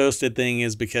whole ghosted thing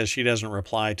is because she doesn't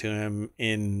reply to him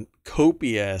in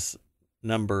copious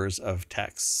numbers of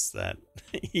texts that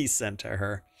he sent to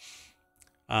her.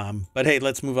 But hey,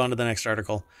 let's move on to the next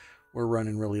article. We're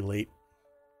running really late.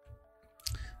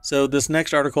 So this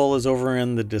next article is over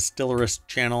in the Distillerist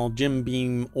channel. Jim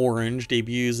Beam Orange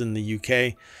debuts in the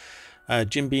UK.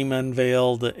 Jim Beam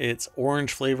unveiled its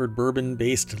orange-flavored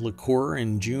bourbon-based liqueur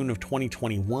in June of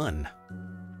 2021.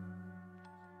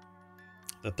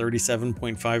 The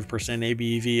 37.5%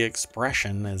 ABV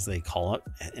expression, as they call it,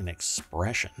 an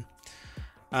expression,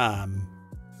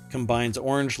 combines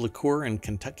orange liqueur and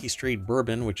Kentucky straight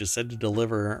bourbon, which is said to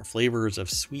deliver flavors of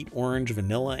sweet orange,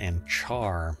 vanilla, and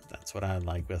char. That's what I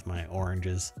like with my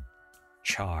oranges.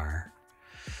 Char.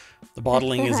 The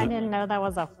bottling is... I didn't know that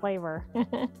was a flavor.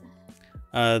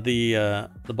 The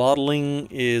bottling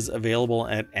is available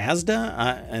at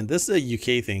Asda, and this is a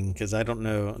UK thing because I don't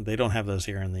know, they don't have those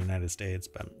here in the United States,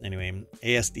 but anyway,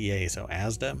 ASDA, so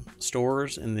Asda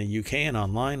stores in the UK and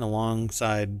online,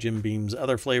 alongside Jim Beam's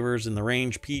other flavors in the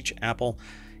range: peach, apple,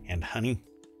 and honey.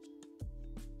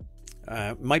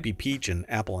 It might be peach and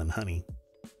apple and honey.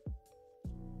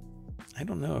 I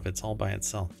don't know if it's all by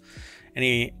itself.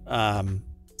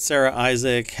 Sarah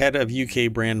Isaac, head of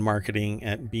UK brand marketing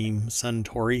at Beam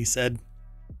Suntory, said,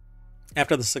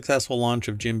 after the successful launch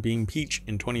of Jim Beam Peach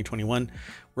in 2021,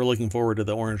 we're looking forward to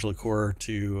the orange liqueur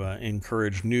to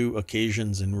encourage new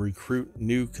occasions and recruit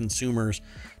new consumers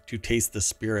to taste the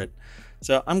spirit.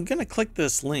 So I'm going to click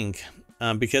this link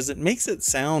because it makes it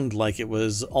sound like it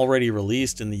was already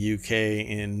released in the UK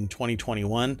in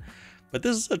 2021, but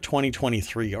this is a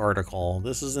 2023 article.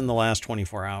 This is in the last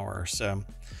 24 hours. So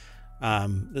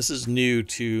this is new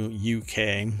to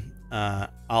UK.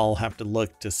 I'll have to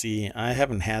look to see. I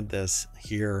haven't had this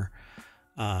here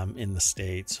in the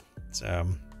States, so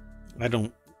I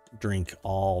don't drink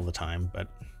all the time, but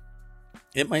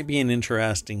it might be an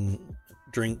interesting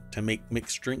drink to make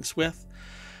mixed drinks with.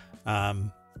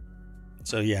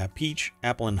 So yeah, peach,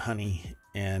 apple, and honey,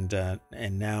 and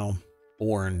now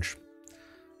orange.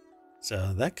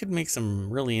 So that could make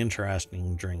some really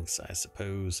interesting drinks, I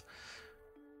suppose.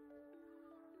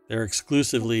 They're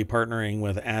exclusively partnering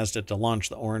with Asda to launch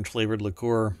the orange flavored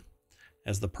liqueur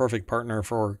as the perfect partner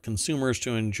for consumers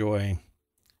to enjoy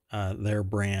their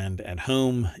brand at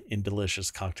home in delicious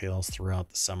cocktails throughout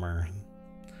the summer.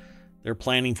 They're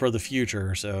planning for the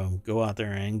future, so go out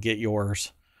there and get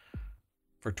yours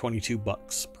for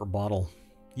 $22 per bottle.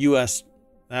 US,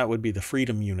 that would be the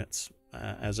freedom units,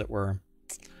 as it were.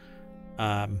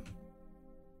 I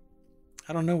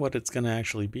don't know what it's going to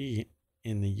actually be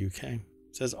in the UK.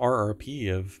 It says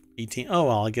RRP of 18. Oh,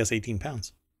 well, I guess 18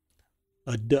 pounds.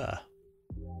 Duh.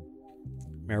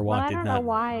 Mayor Watt did not. I don't know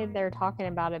why they're talking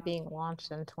about it being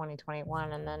launched in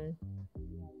 2021 and then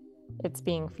it's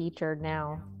being featured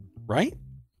now. Right?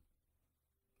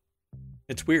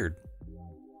 It's weird.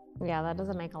 Yeah, that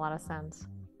doesn't make a lot of sense.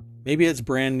 Maybe it's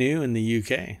brand new in the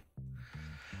UK.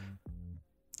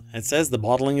 It says the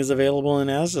bottling is available in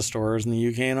Asda stores in the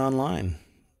UK and online.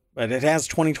 But it has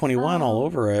 2021 all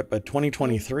over it, but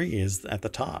 2023 is at the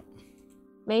top.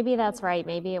 Maybe that's right.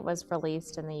 Maybe it was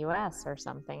released in the US or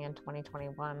something in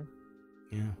 2021.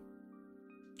 Yeah.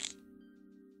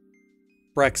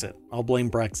 Brexit. I'll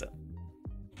blame Brexit.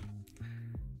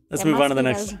 Let's move on to the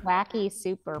next. Those wacky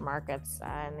supermarkets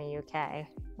in the UK.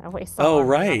 We saw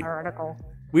right. Article.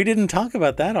 We didn't talk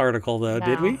about that article, though, No.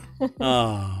 did we?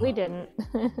 Oh. We didn't.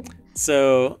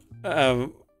 So,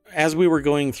 as we were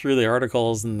going through the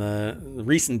articles in the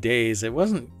recent days, it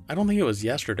wasn't, I don't think it was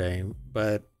yesterday,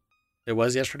 but it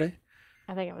was yesterday?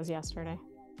 I think it was yesterday.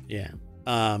 Yeah.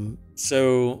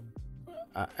 So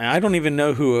I don't even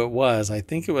know who it was. I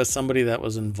think it was somebody that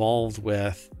was involved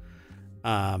with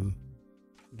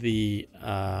the,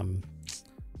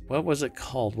 what was it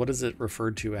called? What is it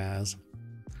referred to as?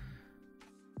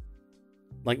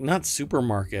 Like, not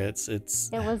supermarkets. It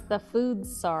was the food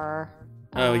czar.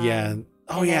 Oh, yeah.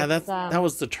 Oh, yeah, that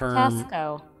was the term.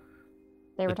 Tesco.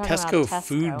 They were talking about Tesco.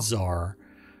 Food Czar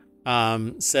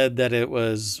said that it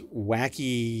was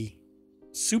wacky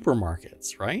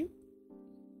supermarkets, right?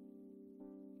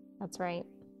 That's right.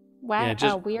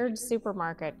 Weird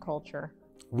supermarket culture.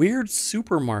 Weird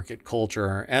supermarket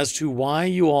culture as to why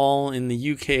you all in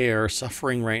the UK are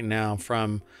suffering right now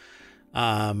from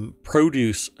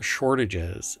produce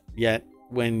shortages. Yet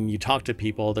when you talk to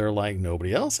people, they're like,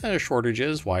 nobody else has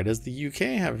shortages. Why does the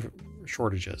UK have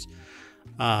shortages?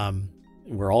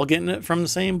 We're all getting it from the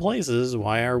same places.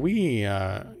 Why are we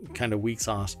kind of weak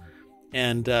sauce?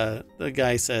 And the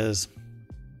guy says,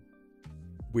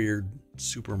 weird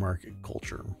supermarket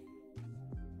culture.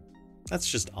 That's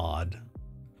just odd.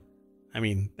 I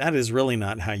mean, that is really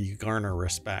not how you garner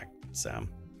respect. So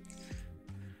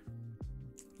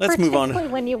let's move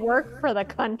on. When you work for the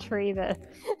country, that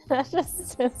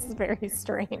just is very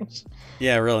strange.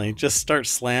 Yeah, really. Just start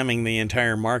slamming the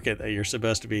entire market that you're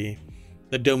supposed to be,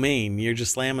 the domain. You're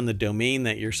just slamming the domain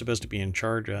that you're supposed to be in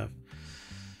charge of.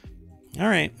 All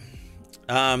right.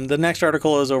 The next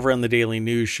article is over on the Daily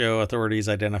News Show. Authorities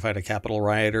identified a Capitol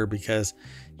rioter because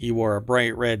he wore a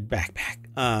bright red backpack.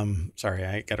 Sorry,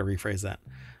 I got to rephrase that.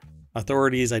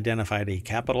 Authorities identified a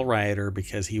Capitol rioter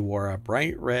because he wore a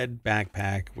bright red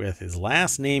backpack with his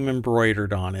last name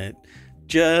embroidered on it,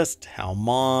 just how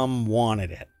Mom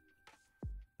wanted it.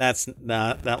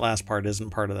 That last part isn't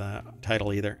part of the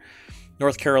title either.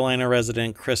 North Carolina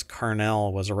resident Chris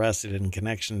Carnell was arrested in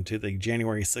connection to the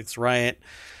January 6th riot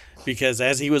because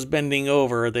as he was bending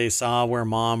over, they saw where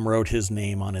Mom wrote his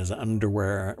name on his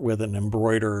underwear with an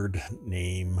embroidered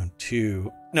name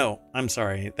too. No, I'm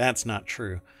sorry, that's not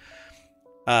true.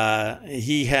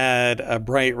 He had a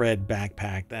bright red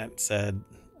backpack that said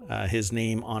his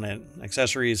name on it.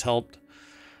 Accessories helped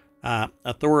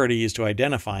authorities to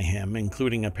identify him,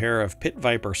 including a pair of pit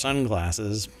viper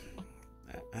sunglasses.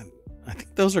 I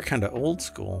think those are kind of old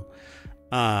school.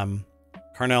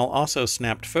 Carnell also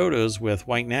snapped photos with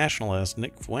white nationalist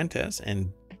Nick Fuentes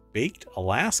and baked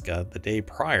Alaska the day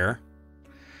prior.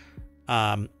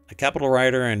 A Capitol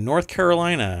writer in North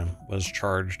Carolina was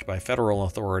charged by federal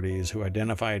authorities who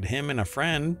identified him and a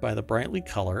friend by the brightly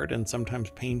colored and sometimes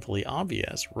painfully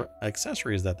obvious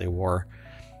accessories that they wore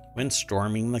when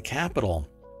storming the Capitol.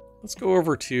 Let's go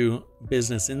over to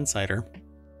Business Insider.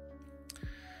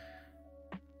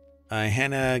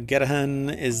 Hannah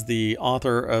Gedahan is the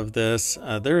author of this.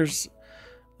 There's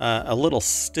a little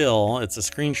still. It's a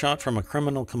screenshot from a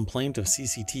criminal complaint of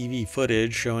CCTV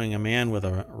footage showing a man with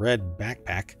a red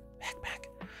backpack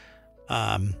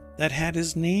that had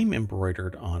his name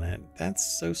embroidered on it.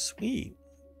 That's so sweet.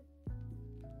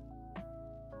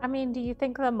 I mean, do you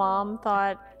think the mom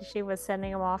thought she was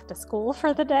sending him off to school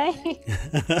for the day?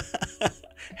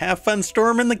 Have fun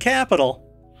storming the Capitol.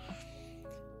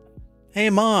 Hey,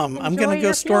 Mom, I'm going to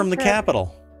go storm the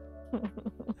Capitol.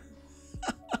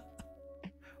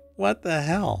 What the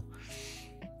hell?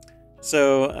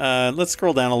 So let's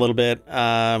scroll down a little bit.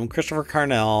 Christopher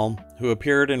Carnell, who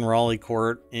appeared in Raleigh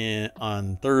court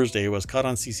on Thursday, was caught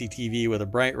on CCTV with a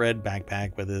bright red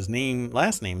backpack with his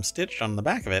last name stitched on the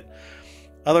back of it.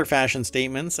 Other fashion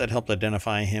statements that helped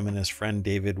identify him and his friend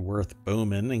David Worth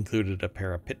Bowman included a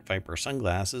pair of pit viper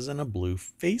sunglasses and a blue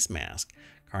face mask.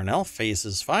 Carnell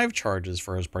faces 5 charges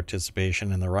for his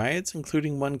participation in the riots,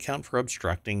 including 1 count for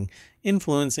obstructing,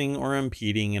 influencing, or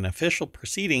impeding an official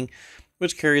proceeding,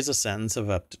 which carries a sentence of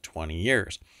up to 20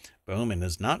 years. Bowman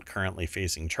is not currently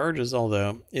facing charges,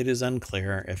 although it is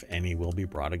unclear if any will be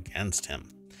brought against him.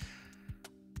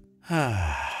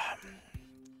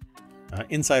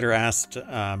 Insider asked,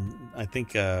 I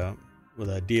think, with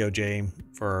a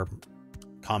DOJ for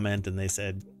comment, and they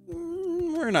said,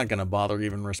 we're not going to bother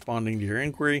even responding to your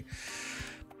inquiry.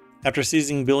 After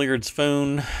seizing Billiard's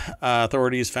phone,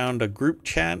 authorities found a group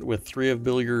chat with 3 of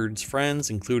Billiard's friends,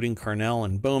 including Carnell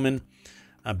and Bowman.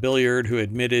 Billiard, who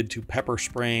admitted to pepper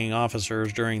spraying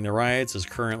officers during the riots, is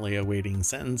currently awaiting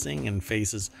sentencing and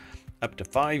faces up to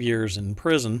 5 years in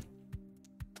prison.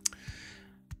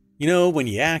 You know, when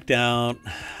you act out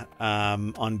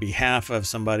on behalf of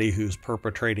somebody who's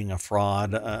perpetrating a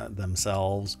fraud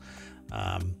themselves,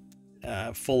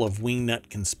 full of wingnut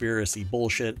conspiracy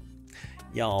bullshit,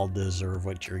 y'all deserve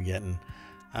what you're getting.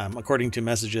 According to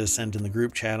messages sent in the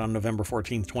group chat on November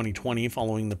 14th, 2020,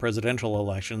 following the presidential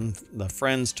election, the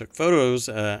friends took photos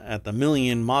at the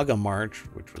Million MAGA March,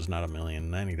 which was not a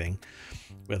million anything,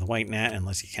 with white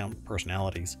unless you count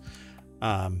personalities,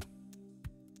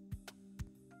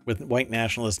 with white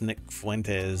nationalist Nick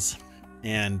Fuentes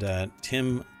and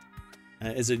Tim,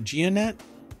 is it Gianet?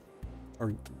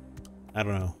 Or, I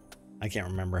don't know. I can't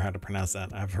remember how to pronounce that.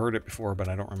 I've heard it before, but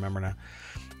I don't remember now.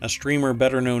 A streamer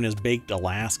better known as Baked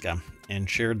Alaska, and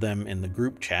shared them in the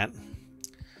group chat.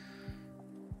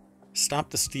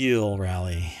 Stop the Steal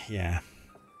rally. Yeah.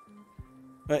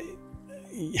 But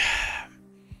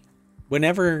when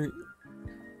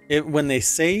they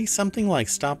say something like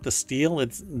stop the steal,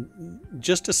 it's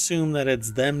just assume that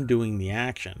it's them doing the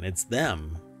action. It's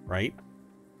them, right?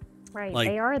 Right. Like,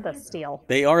 they are the steal.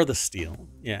 They are the steal.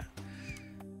 Yeah.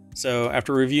 So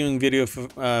after reviewing video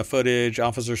footage,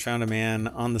 officers found a man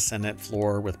on the Senate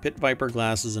floor with pit viper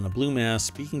glasses and a blue mask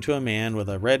speaking to a man with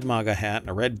a red MAGA hat and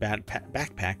a red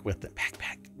backpack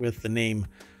with the name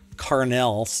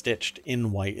Carnell stitched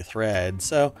in white thread.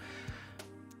 So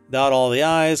dot all the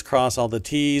I's, cross all the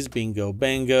T's, bingo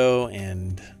bango,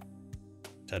 and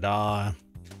ta-da.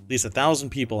 At least 1,000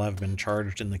 people have been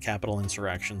charged in the Capitol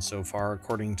insurrection so far,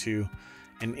 according to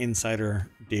an insider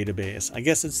database. I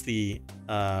guess it's the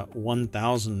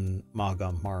 1,000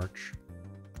 MAGA March.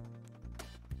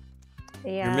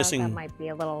 Yeah, that might be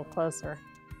a little closer.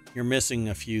 You're missing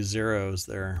a few zeros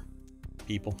there,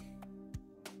 people.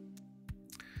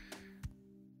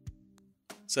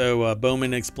 So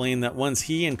Bowman explained that once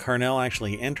he and Carnell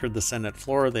actually entered the Senate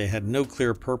floor, they had no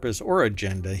clear purpose or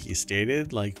agenda, he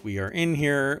stated. Like, we are in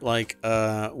here, like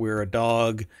we're a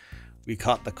dog. We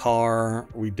caught the car.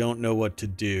 We don't know what to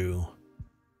do.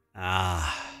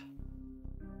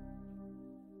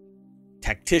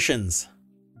 Tacticians.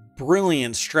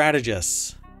 Brilliant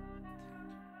strategists.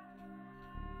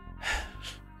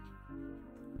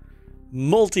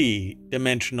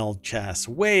 multi-dimensional chess,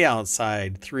 way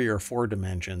outside 3 or 4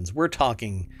 dimensions. We're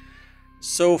talking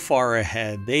so far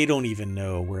ahead, they don't even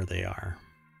know where they are.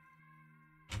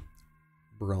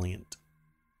 Brilliant.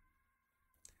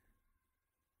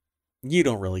 You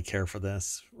don't really care for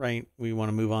this, right? We want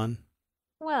to move on.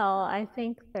 Well, I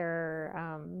think their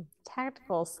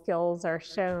tactical skills are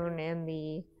shown in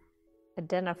the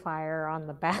identifier on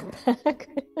the backpack.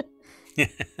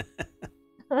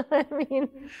 I mean,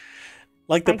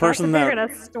 like the person if that you're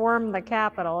gonna storm the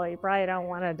Capitol, you probably don't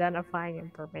want identifying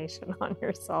information on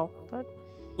yourself. But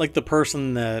like the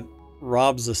person that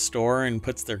robs a store and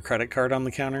puts their credit card on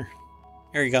the counter.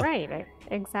 There you go. Right,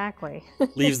 exactly.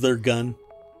 Leaves their gun,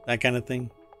 that kind of thing.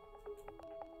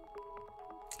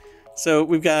 So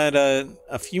we've got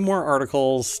a few more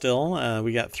articles still.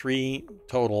 We got 3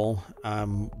 total.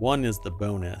 One is the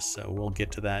bonus, so we'll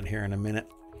get to that here in a minute.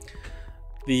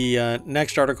 The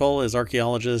next article is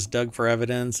archaeologists dug for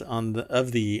evidence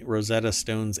of the Rosetta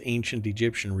Stone's ancient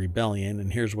Egyptian rebellion,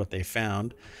 and here's what they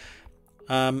found.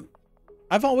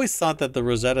 I've always thought that the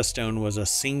Rosetta Stone was a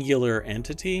singular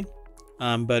entity,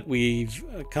 but we've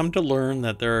come to learn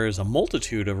that there is a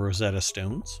multitude of Rosetta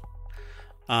Stones.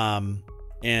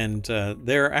 And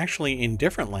they're actually in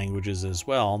different languages as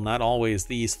well, not always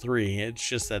these 3. It's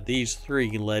just that these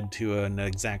 3 led to an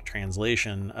exact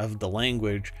translation of the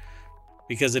language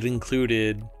because it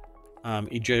included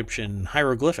Egyptian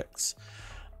hieroglyphics.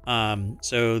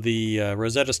 So the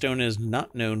Rosetta Stone is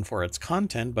not known for its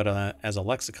content, but as a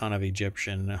lexicon of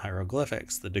Egyptian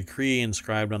hieroglyphics. The decree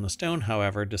inscribed on the stone,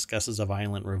 however, discusses a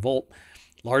violent revolt,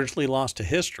 largely lost to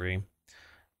history,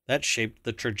 that shaped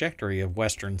the trajectory of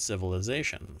Western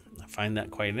civilization. I find that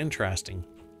quite interesting.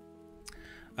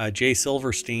 Jay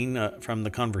Silverstein from The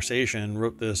Conversation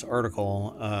wrote this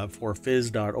article for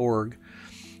phys.org.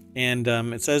 And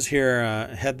it says here,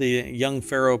 had the young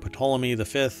pharaoh Ptolemy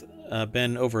V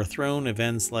been overthrown,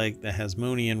 events like the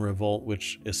Hasmonean revolt,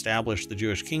 which established the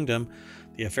Jewish kingdom,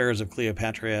 the affairs of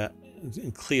Cleopatra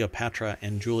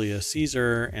and Julius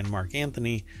Caesar and Mark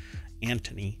Antony,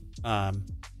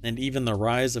 and even the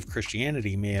rise of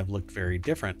Christianity may have looked very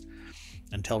different.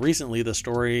 Until recently, the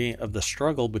story of the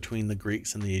struggle between the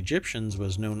Greeks and the Egyptians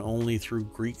was known only through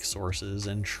Greek sources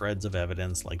and shreds of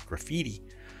evidence like graffiti.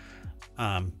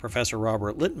 Professor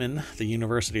Robert Littman, the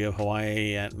University of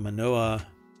Hawaii at Manoa,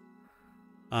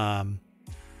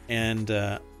 and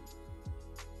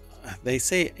they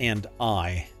say "and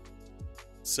I."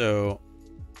 So,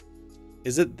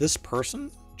 is it this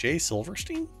person, Jay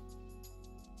Silverstein?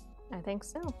 I think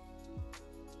so.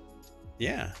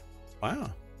 Yeah.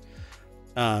 Wow.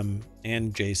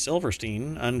 And Jay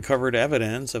Silverstein uncovered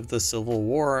evidence of the civil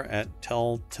war at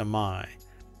Tel Tamai,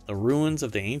 the ruins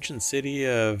of the ancient city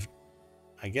of,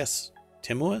 I guess,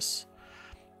 Timuus,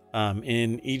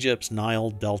 in Egypt's Nile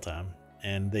Delta.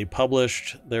 And they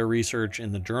published their research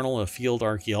in the Journal of Field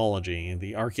Archaeology.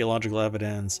 The archaeological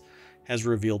evidence has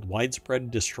revealed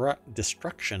widespread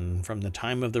destruction from the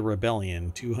time of the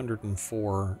rebellion,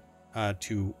 204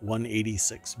 to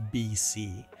 186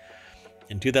 BC.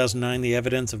 In 2009, the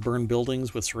evidence of burned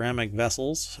buildings with ceramic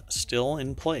vessels still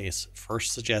in place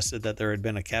first suggested that there had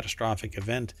been a catastrophic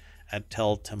event at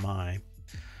Tel Tamai.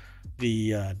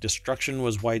 The destruction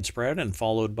was widespread and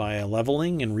followed by a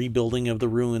leveling and rebuilding of the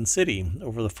ruined city.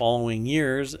 Over the following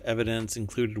years, evidence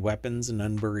included weapons and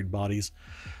unburied bodies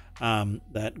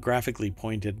that graphically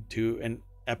pointed to an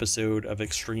episode of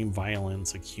extreme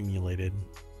violence accumulated.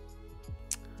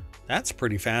 That's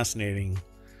pretty fascinating.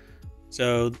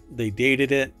 So they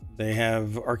dated it. They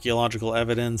have archaeological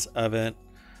evidence of it.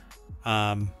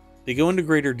 They go into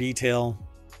greater detail.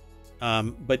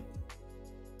 But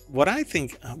what I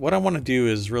want to do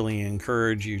is really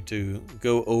encourage you to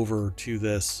go over to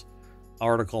this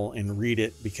article and read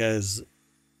it, because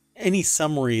any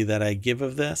summary that I give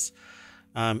of this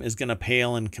is going to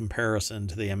pale in comparison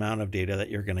to the amount of data that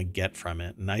you're going to get from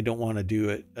it. And I don't want to do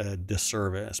it a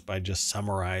disservice by just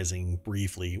summarizing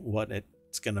briefly what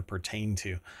it's going to pertain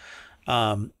to.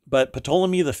 But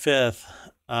Ptolemy V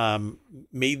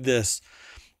made this,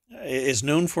 is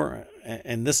known for,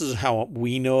 and this is how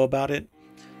we know about it.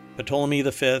 Ptolemy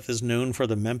V is known for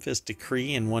the Memphis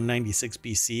Decree in 196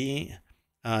 BC,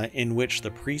 in which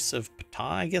the priests of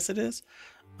Ptah, I guess it is,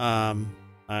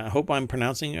 I hope I'm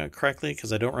pronouncing it correctly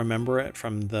because I don't remember it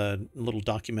from the little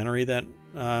documentary that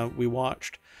we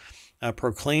watched,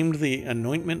 proclaimed the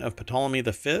anointment of Ptolemy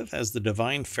V as the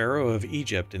divine pharaoh of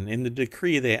Egypt. And in the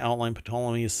decree, they outlined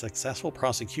Ptolemy's successful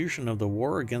prosecution of the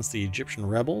war against the Egyptian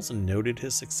rebels and noted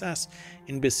his success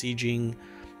in besieging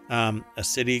a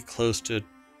city close to,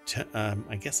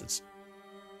 I guess it's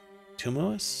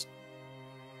Timuus?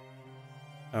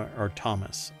 or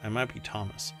Thomas. I might be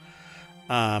Thomas.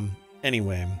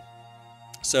 Anyway,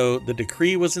 so the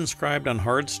decree was inscribed on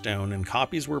hard stone and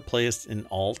copies were placed in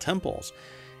all temples.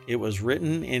 It was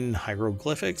written in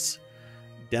hieroglyphics,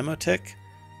 Demotic,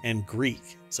 and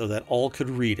Greek so that all could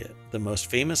read it. The most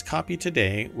famous copy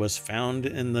today was found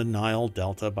in the Nile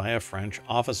Delta by a French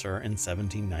officer in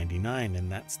 1799,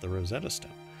 and that's the Rosetta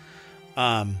Stone.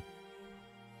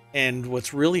 And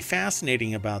what's really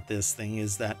fascinating about this thing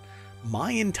is that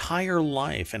my entire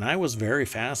life, and I was very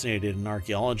fascinated in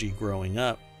archaeology growing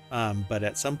up, but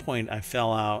at some point I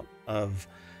fell out of,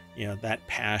 that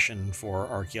passion for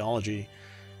archaeology.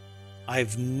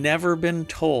 I've never been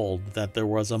told that there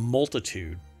was a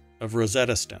multitude of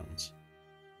Rosetta Stones.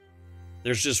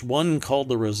 There's just one called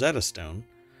the Rosetta Stone,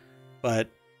 but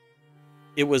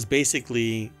it was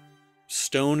basically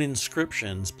stone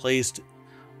inscriptions placed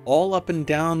all up and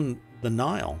down the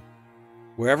Nile.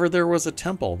 Wherever there was a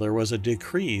temple, there was a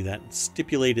decree that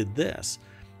stipulated this.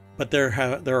 But there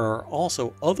are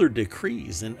also other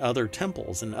decrees in other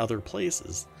temples and other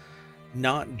places,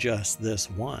 not just this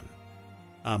one.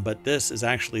 But this is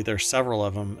actually, there's several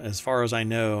of them. As far as I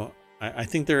know, I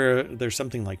think there's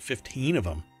something like 15 of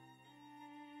them.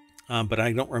 But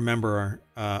I don't remember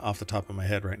off the top of my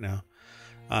head right now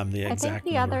the exact I think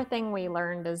the number. other thing we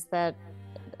learned is that,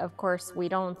 of course, we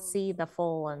don't see the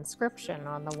full inscription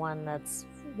on the one that's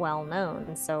well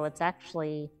known. So it's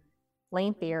actually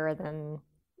lengthier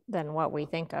than what we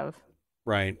think of.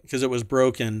 Right, because it was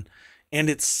broken and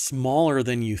it's smaller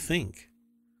than you think.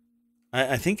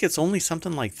 I think it's only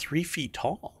something like 3 feet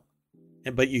tall,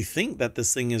 but you think that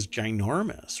this thing is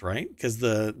ginormous, right? Because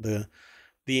the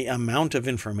amount of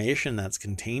information that's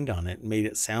contained on it made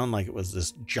it sound like it was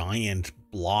this giant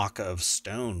block of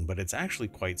stone, but it's actually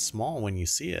quite small when you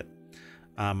see it.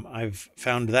 I've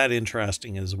found that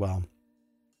interesting as well.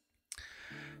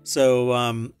 So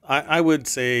I would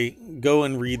say go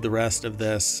and read the rest of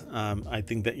this. I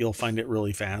think that you'll find it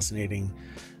really fascinating.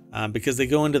 Because they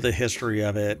go into the history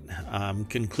of it,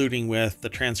 concluding with the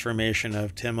transformation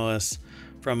of Timois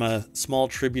from a small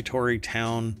tributary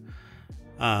town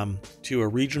to a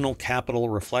regional capital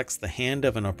reflects the hand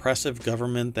of an oppressive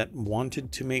government that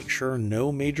wanted to make sure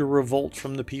no major revolt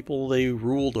from the people they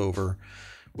ruled over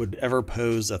would ever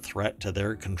pose a threat to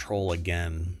their control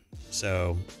again.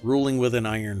 So ruling with an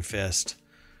iron fist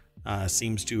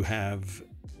seems to have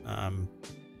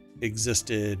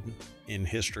existed in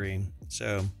history.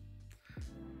 So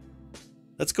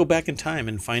let's go back in time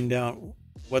and find out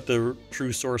what the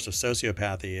true source of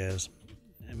sociopathy is.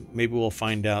 And maybe we'll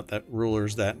find out that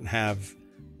rulers that have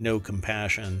no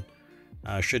compassion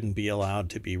shouldn't be allowed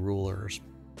to be rulers.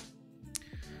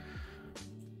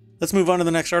 Let's move on to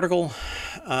the next article.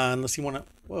 Unless you want to...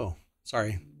 Whoa,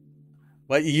 sorry.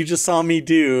 What you just saw me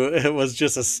do, it was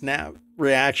just a snap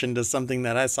reaction to something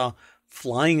that I saw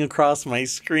flying across my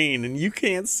screen, and you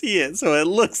can't see it, so it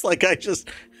looks like I just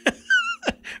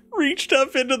reached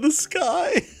up into the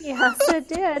sky. Yes, it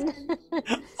did.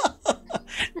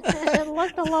 It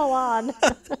looked a little odd.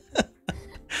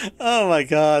 Oh my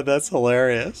god, that's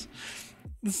hilarious.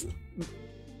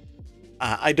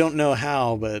 I don't know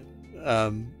how, but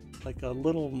like a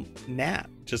little gnat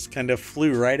just kind of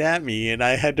flew right at me, and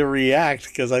I had to react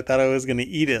because I thought I was going to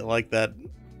eat it like that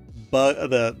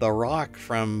the rock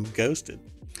from Ghosted.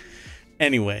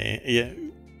 Anyway, yeah.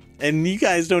 And you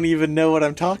guys don't even know what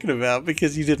I'm talking about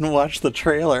because you didn't watch the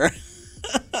trailer.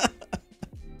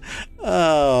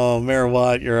 Oh, Mayor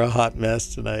Watt, you're a hot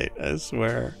mess tonight, I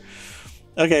swear.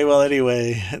 Okay, well,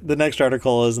 anyway, the next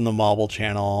article is in the Mobile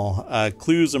channel.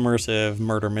 Clues Immersive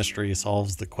Murder Mystery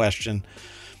solves the question,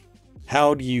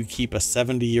 how do you keep a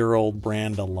 70-year-old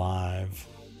brand alive?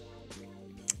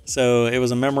 So it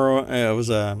was a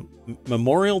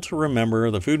memorial to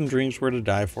remember. The food and drinks were to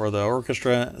die for. The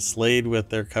orchestra slayed with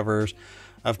their covers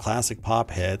of classic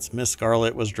pop hits. Miss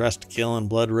Scarlet was dressed to kill in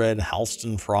blood red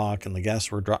Halston frock, and the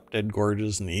guests were drop dead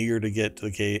gorgeous and eager to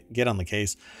get on the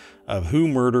case of who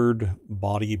murdered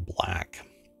Body Black.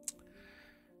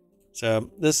 So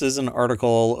this is an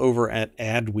article over at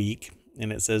Adweek,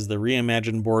 and it says the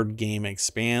reimagined board game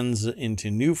expands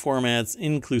into new formats,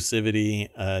 inclusivity,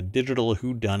 a digital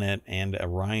whodunit, and a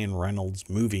Ryan Reynolds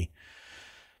movie.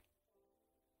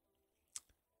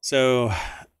 So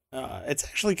it's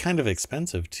actually kind of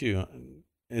expensive too.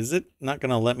 Is it not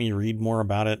going to let me read more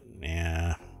about it?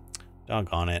 Nah,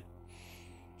 doggone it.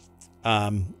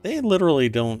 They literally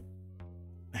don't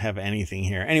have anything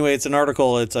here. Anyway, it's an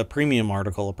article. It's a premium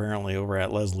article apparently over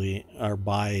at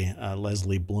by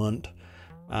Leslie Blunt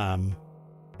at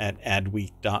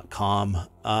adweek.com.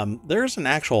 There's an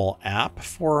actual app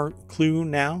for Clue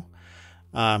now.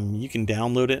 You can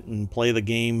download it and play the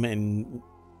game, and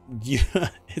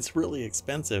it's really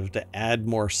expensive to add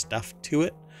more stuff to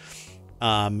it.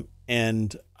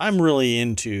 And I'm really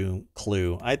into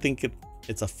Clue. I think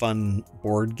it's a fun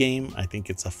board game. I think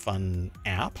it's a fun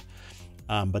app.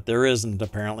 But there isn't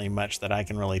apparently much that I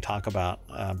can really talk about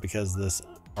because this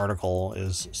article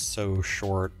is so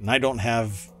short, and I don't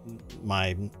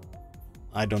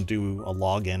do a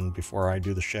login before I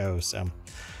do the show. So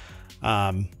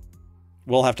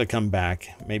we'll have to come back.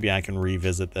 Maybe I can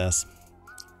revisit this.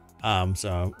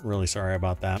 So really sorry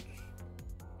about that.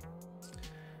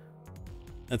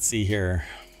 Let's see here.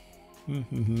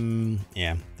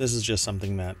 Yeah, this is just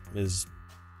something that is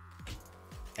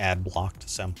ad blocked.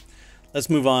 So let's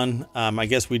move on. I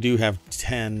guess we do have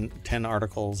 10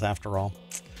 articles after all.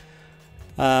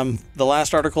 The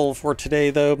last article for today,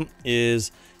 though,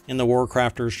 is in the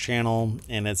Warcrafters channel,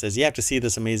 and it says you have to see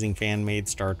this amazing fan-made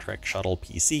Star Trek Shuttle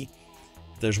PC.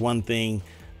 If there's one thing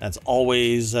that's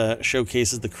always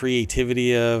showcases the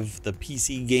creativity of the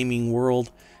PC gaming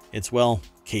world, it's, well,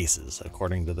 cases,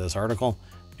 according to this article.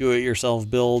 Do-it-yourself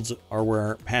builds are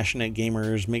where passionate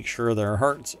gamers make sure the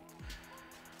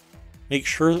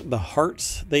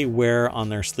hearts they wear on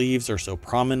their sleeves are so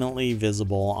prominently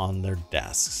visible on their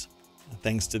desks.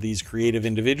 Thanks to these creative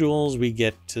individuals, we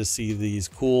get to see these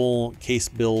cool case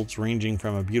builds ranging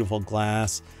from a beautiful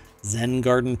glass Zen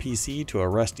Garden PC to a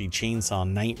rusty chainsaw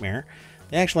nightmare.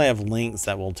 They actually have links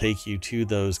that will take you to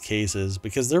those cases,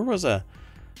 because there was a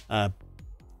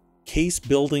case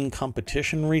building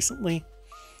competition recently.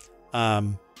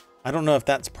 I don't know if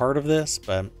that's part of this,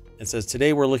 but it says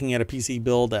today we're looking at a PC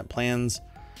build that plans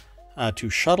to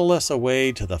shuttle us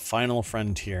away to the final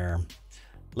frontier.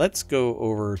 Let's go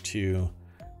over to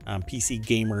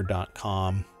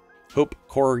PCGamer.com. Hope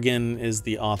Corrigan is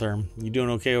the author. You doing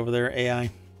okay over there, AI?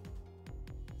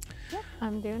 Yep,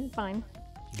 I'm doing fine.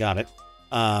 Got it.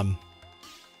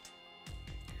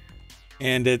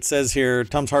 And it says here,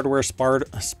 Tom's Hardware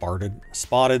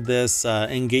spotted this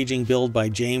engaging build by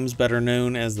James, better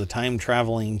known as the Time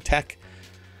Traveling Tech.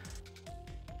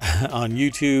 On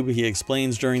YouTube, he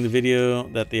explains during the video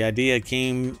that the idea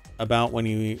came about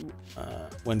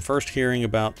when first hearing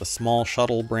about the small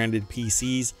shuttle branded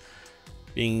PCs.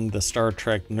 Being the Star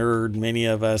Trek nerd many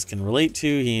of us can relate to,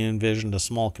 he envisioned a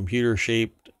small computer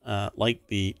shaped like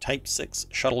the Type 6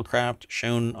 shuttlecraft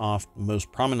shown off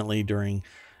most prominently during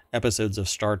episodes of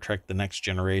Star Trek The Next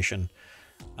Generation.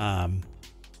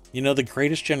 The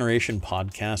Greatest Generation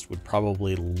podcast would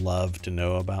probably love to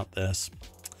know about this.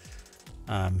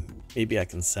 Maybe I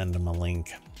can send them a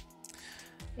link.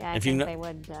 Yeah, I think they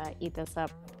would eat this up.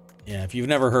 Yeah, if you've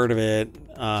never heard of it,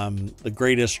 The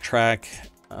Greatest Trek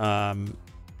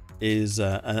is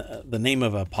the name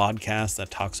of a podcast that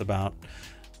talks about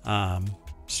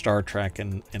Star Trek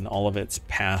and all of its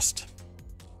past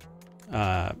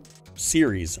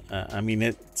series.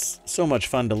 It's so much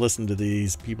fun to listen to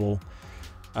these people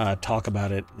talk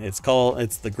about it. It's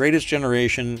The Greatest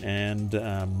Generation and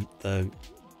The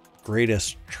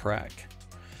Greatest Trek,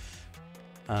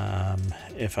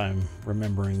 if I'm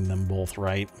remembering them both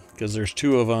right, because there's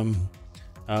two of them.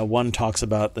 One talks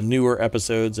about the newer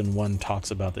episodes and one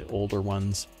talks about the older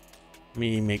ones. Let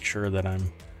me make sure that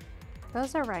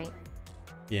Those are right.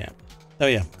 Yeah. Oh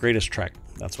yeah, Greatest Trek.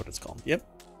 That's what it's called. Yep.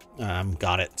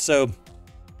 Got it. So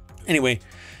anyway,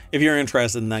 if you're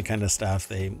interested in that kind of stuff,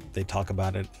 they talk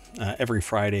about it every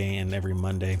Friday and every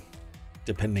Monday,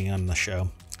 depending on the show.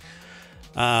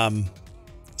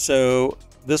 So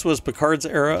this was Picard's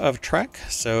era of Trek,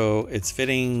 so it's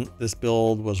fitting this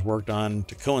build was worked on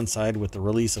to coincide with the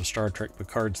release of Star Trek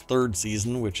Picard's third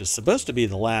season, which is supposed to be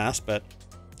the last, but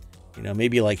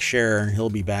maybe like Cher, he'll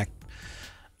be back.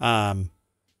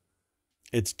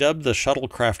 It's dubbed the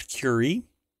Shuttlecraft Curie,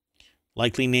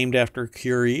 likely named after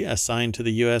Curie, assigned to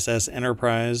the USS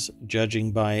Enterprise,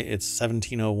 judging by its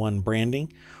 1701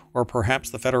 branding, or perhaps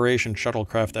the Federation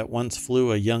shuttlecraft that once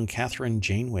flew a young Catherine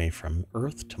Janeway from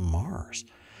Earth to Mars.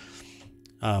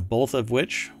 Both of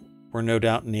which were no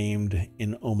doubt named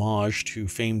in homage to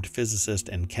famed physicist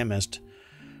and chemist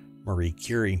Marie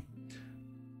Curie,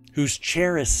 whose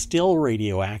chair is still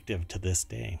radioactive to this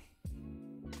day.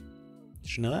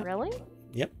 Did you know that? Really?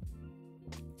 Yep.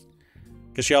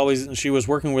 Because she was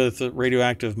working with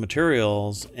radioactive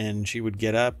materials, and she would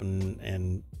get up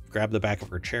and grab the back of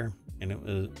her chair, and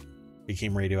it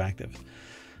became radioactive,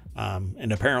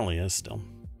 and apparently is still.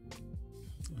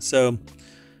 So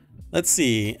let's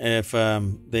see if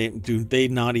they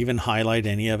not even highlight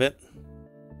any of it.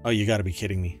 Oh, you got to be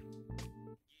kidding me.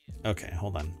 Okay,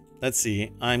 hold on. Let's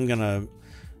see.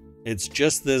 It's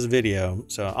just this video,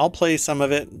 so I'll play some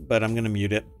of it, but I'm gonna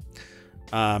mute it.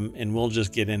 and we'll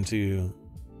just get into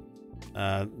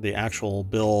the actual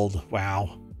build.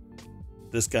 Wow,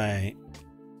 this guy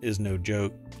is no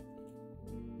joke.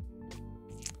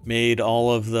 Made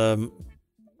all of the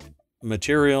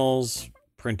materials,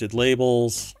 printed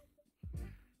labels.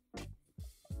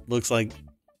 Looks like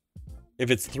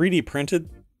if it's 3D printed.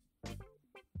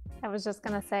 I was just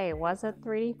gonna say, was it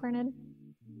 3D printed?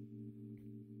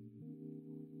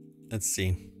 Let's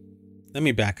see. Let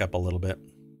me back up a little bit.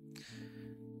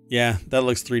 Yeah, that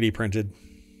looks 3D printed.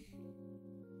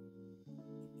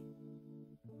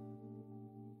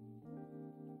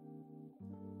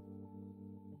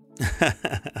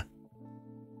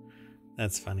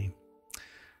 That's funny.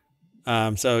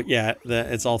 So yeah,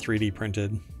 it's all 3D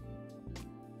printed.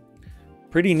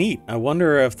 Pretty neat. I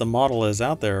wonder if the model is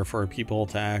out there for people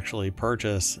to actually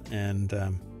purchase and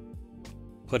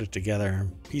put it together.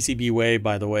 PCBWay,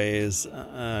 by the way, is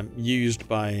used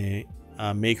by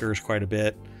makers quite a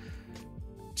bit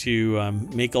to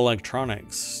make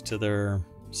electronics to their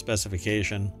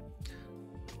specification.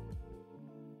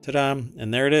 Ta-da!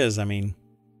 And there it is. I mean,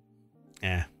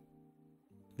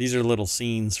 these are little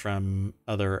scenes from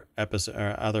other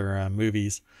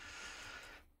movies.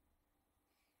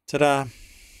 Ta-da!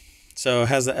 So it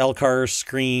has the LCAR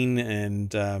screen and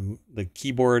the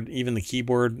keyboard. Even the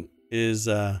keyboard is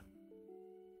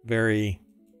very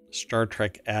Star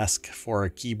Trek-esque for a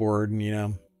keyboard, you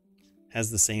know. Has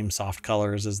the same soft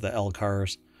colors as the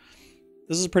LCARs.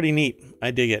 This is pretty neat.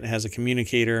 I dig it. It has a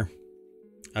communicator,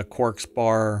 a Quarks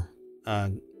bar,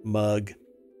 mug,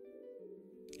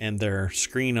 and their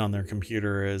screen on their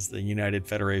computer is the United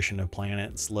Federation of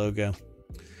Planets logo.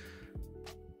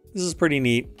 This is pretty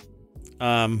neat.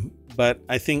 But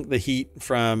I think the heat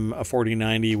from a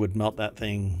 4090 would melt that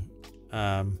thing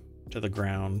to the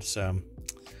ground. So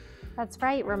that's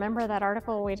right. Remember that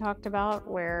article we talked about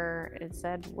where it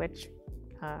said which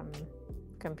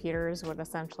computers would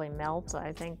essentially melt?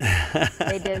 I think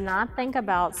they did not think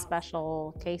about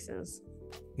special cases.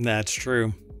 That's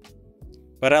true.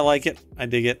 But I like it. I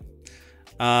dig it.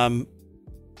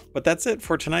 But that's it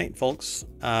for tonight, folks.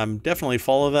 Definitely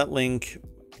follow that link.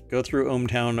 Go through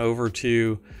ohmTown over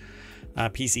to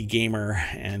PC Gamer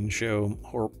and show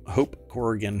Hope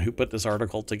Corrigan, who put this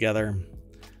article together,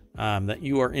 that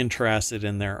you are interested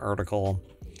in their article.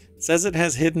 It says it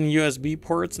has hidden USB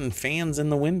ports and fans in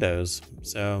the windows,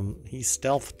 so he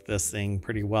stealthed this thing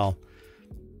pretty well.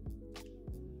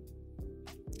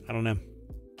 I don't know.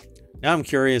 Now I'm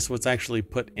curious what's actually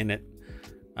put in it,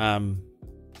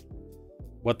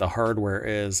 what the hardware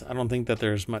is. I don't think that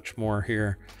there's much more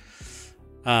here.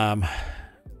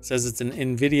 It says it's an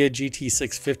NVIDIA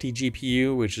GT650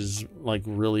 GPU, which is like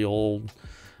really old.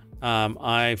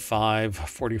 i5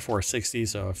 4460,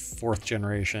 so a 4th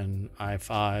generation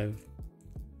i5.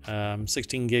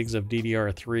 16 gigs of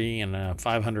DDR3 and a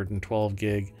 512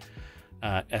 gig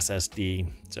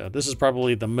SSD. So this is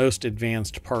probably the most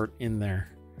advanced part in there.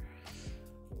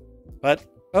 But,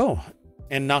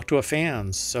 and Noctua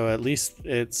fans, so at least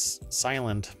it's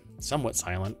silent, somewhat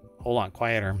silent. A whole lot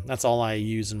quieter. That's all I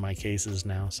use in my cases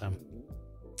now. So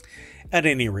at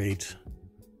any rate,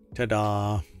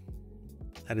 ta-da,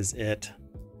 that is it.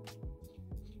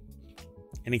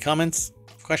 Any comments,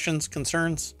 questions,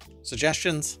 concerns,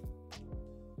 suggestions?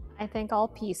 I think all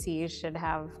PCs should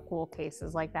have cool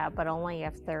cases like that, but only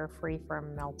if they're free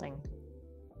from melting.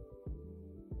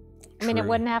 I mean, it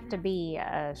wouldn't have to be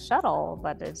a shuttle,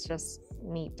 but it's just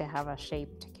neat to have a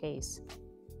shaped case.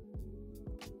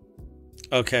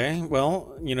 Okay,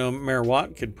 well, you know, Mayor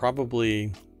Watt could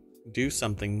probably do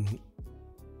something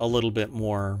a little bit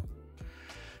more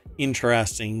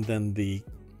interesting than the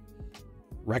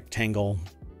rectangle,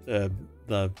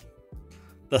 the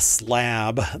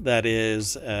slab that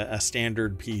is a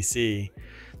standard PC.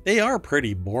 They are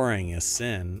pretty boring as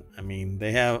sin. I mean,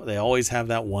 they always have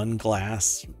that one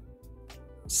glass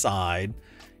side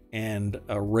and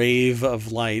a rave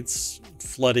of lights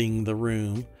flooding the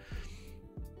room.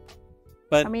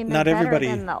 But I mean, not everybody.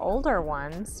 Better than the older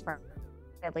ones.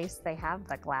 At least they have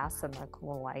the glass and the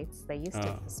cool lights. They used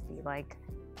to just be like.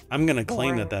 I'm gonna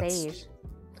claim that that's.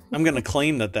 I'm gonna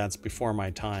claim that that's before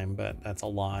my time, but that's a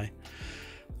lie.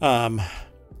 But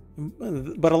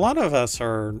a lot of us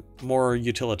are more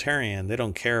utilitarian. They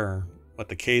don't care what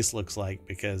the case looks like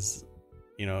because,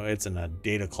 you know, it's in a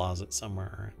data closet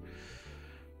somewhere.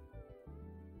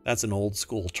 That's an old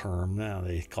school term. Now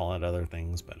they call it other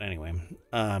things, but anyway.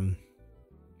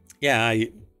 Yeah,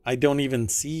 I don't even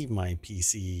see my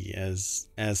PC as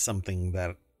something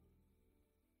that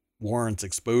warrants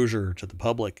exposure to the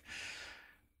public.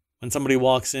 When somebody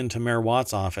walks into Mayor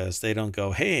Watt's office, they don't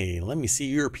go, "Hey, let me see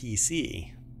your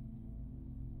PC."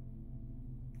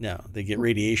 No, they get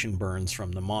radiation burns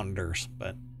from the monitors.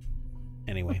 But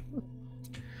anyway,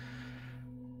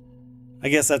 I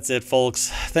guess that's it, folks.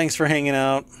 Thanks for hanging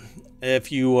out.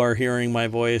 If you are hearing my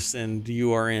voice and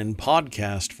you are in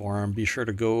podcast form, be sure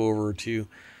to go over to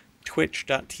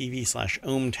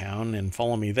twitch.tv/ohmtown and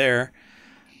follow me there.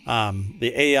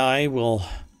 The AI will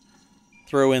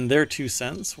throw in their 2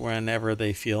 cents whenever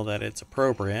they feel that it's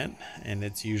appropriate, and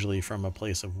it's usually from a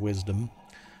place of wisdom.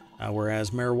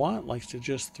 Whereas Mayor Watt likes to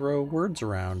just throw words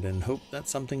around and hope that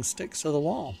something sticks to the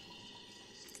wall.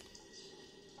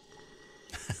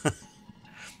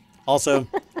 Also,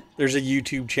 there's a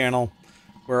YouTube channel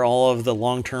where all of the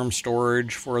long-term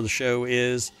storage for the show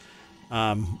is.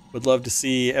 Would love to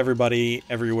see everybody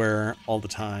everywhere all the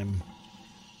time.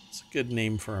 It's a good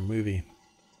name for a movie.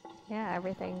 Yeah,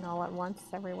 everything all at once,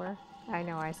 everywhere. I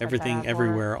know I said Everything that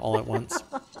everywhere all at once.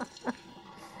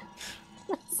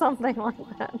 Something like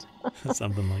that.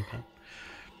 Something like that.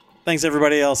 Thanks,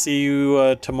 everybody. I'll see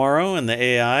you tomorrow, and the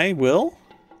AI will...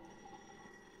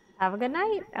 Have a good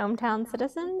night, Ohmtown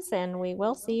citizens, and we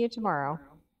will see you tomorrow.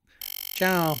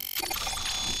 Ciao.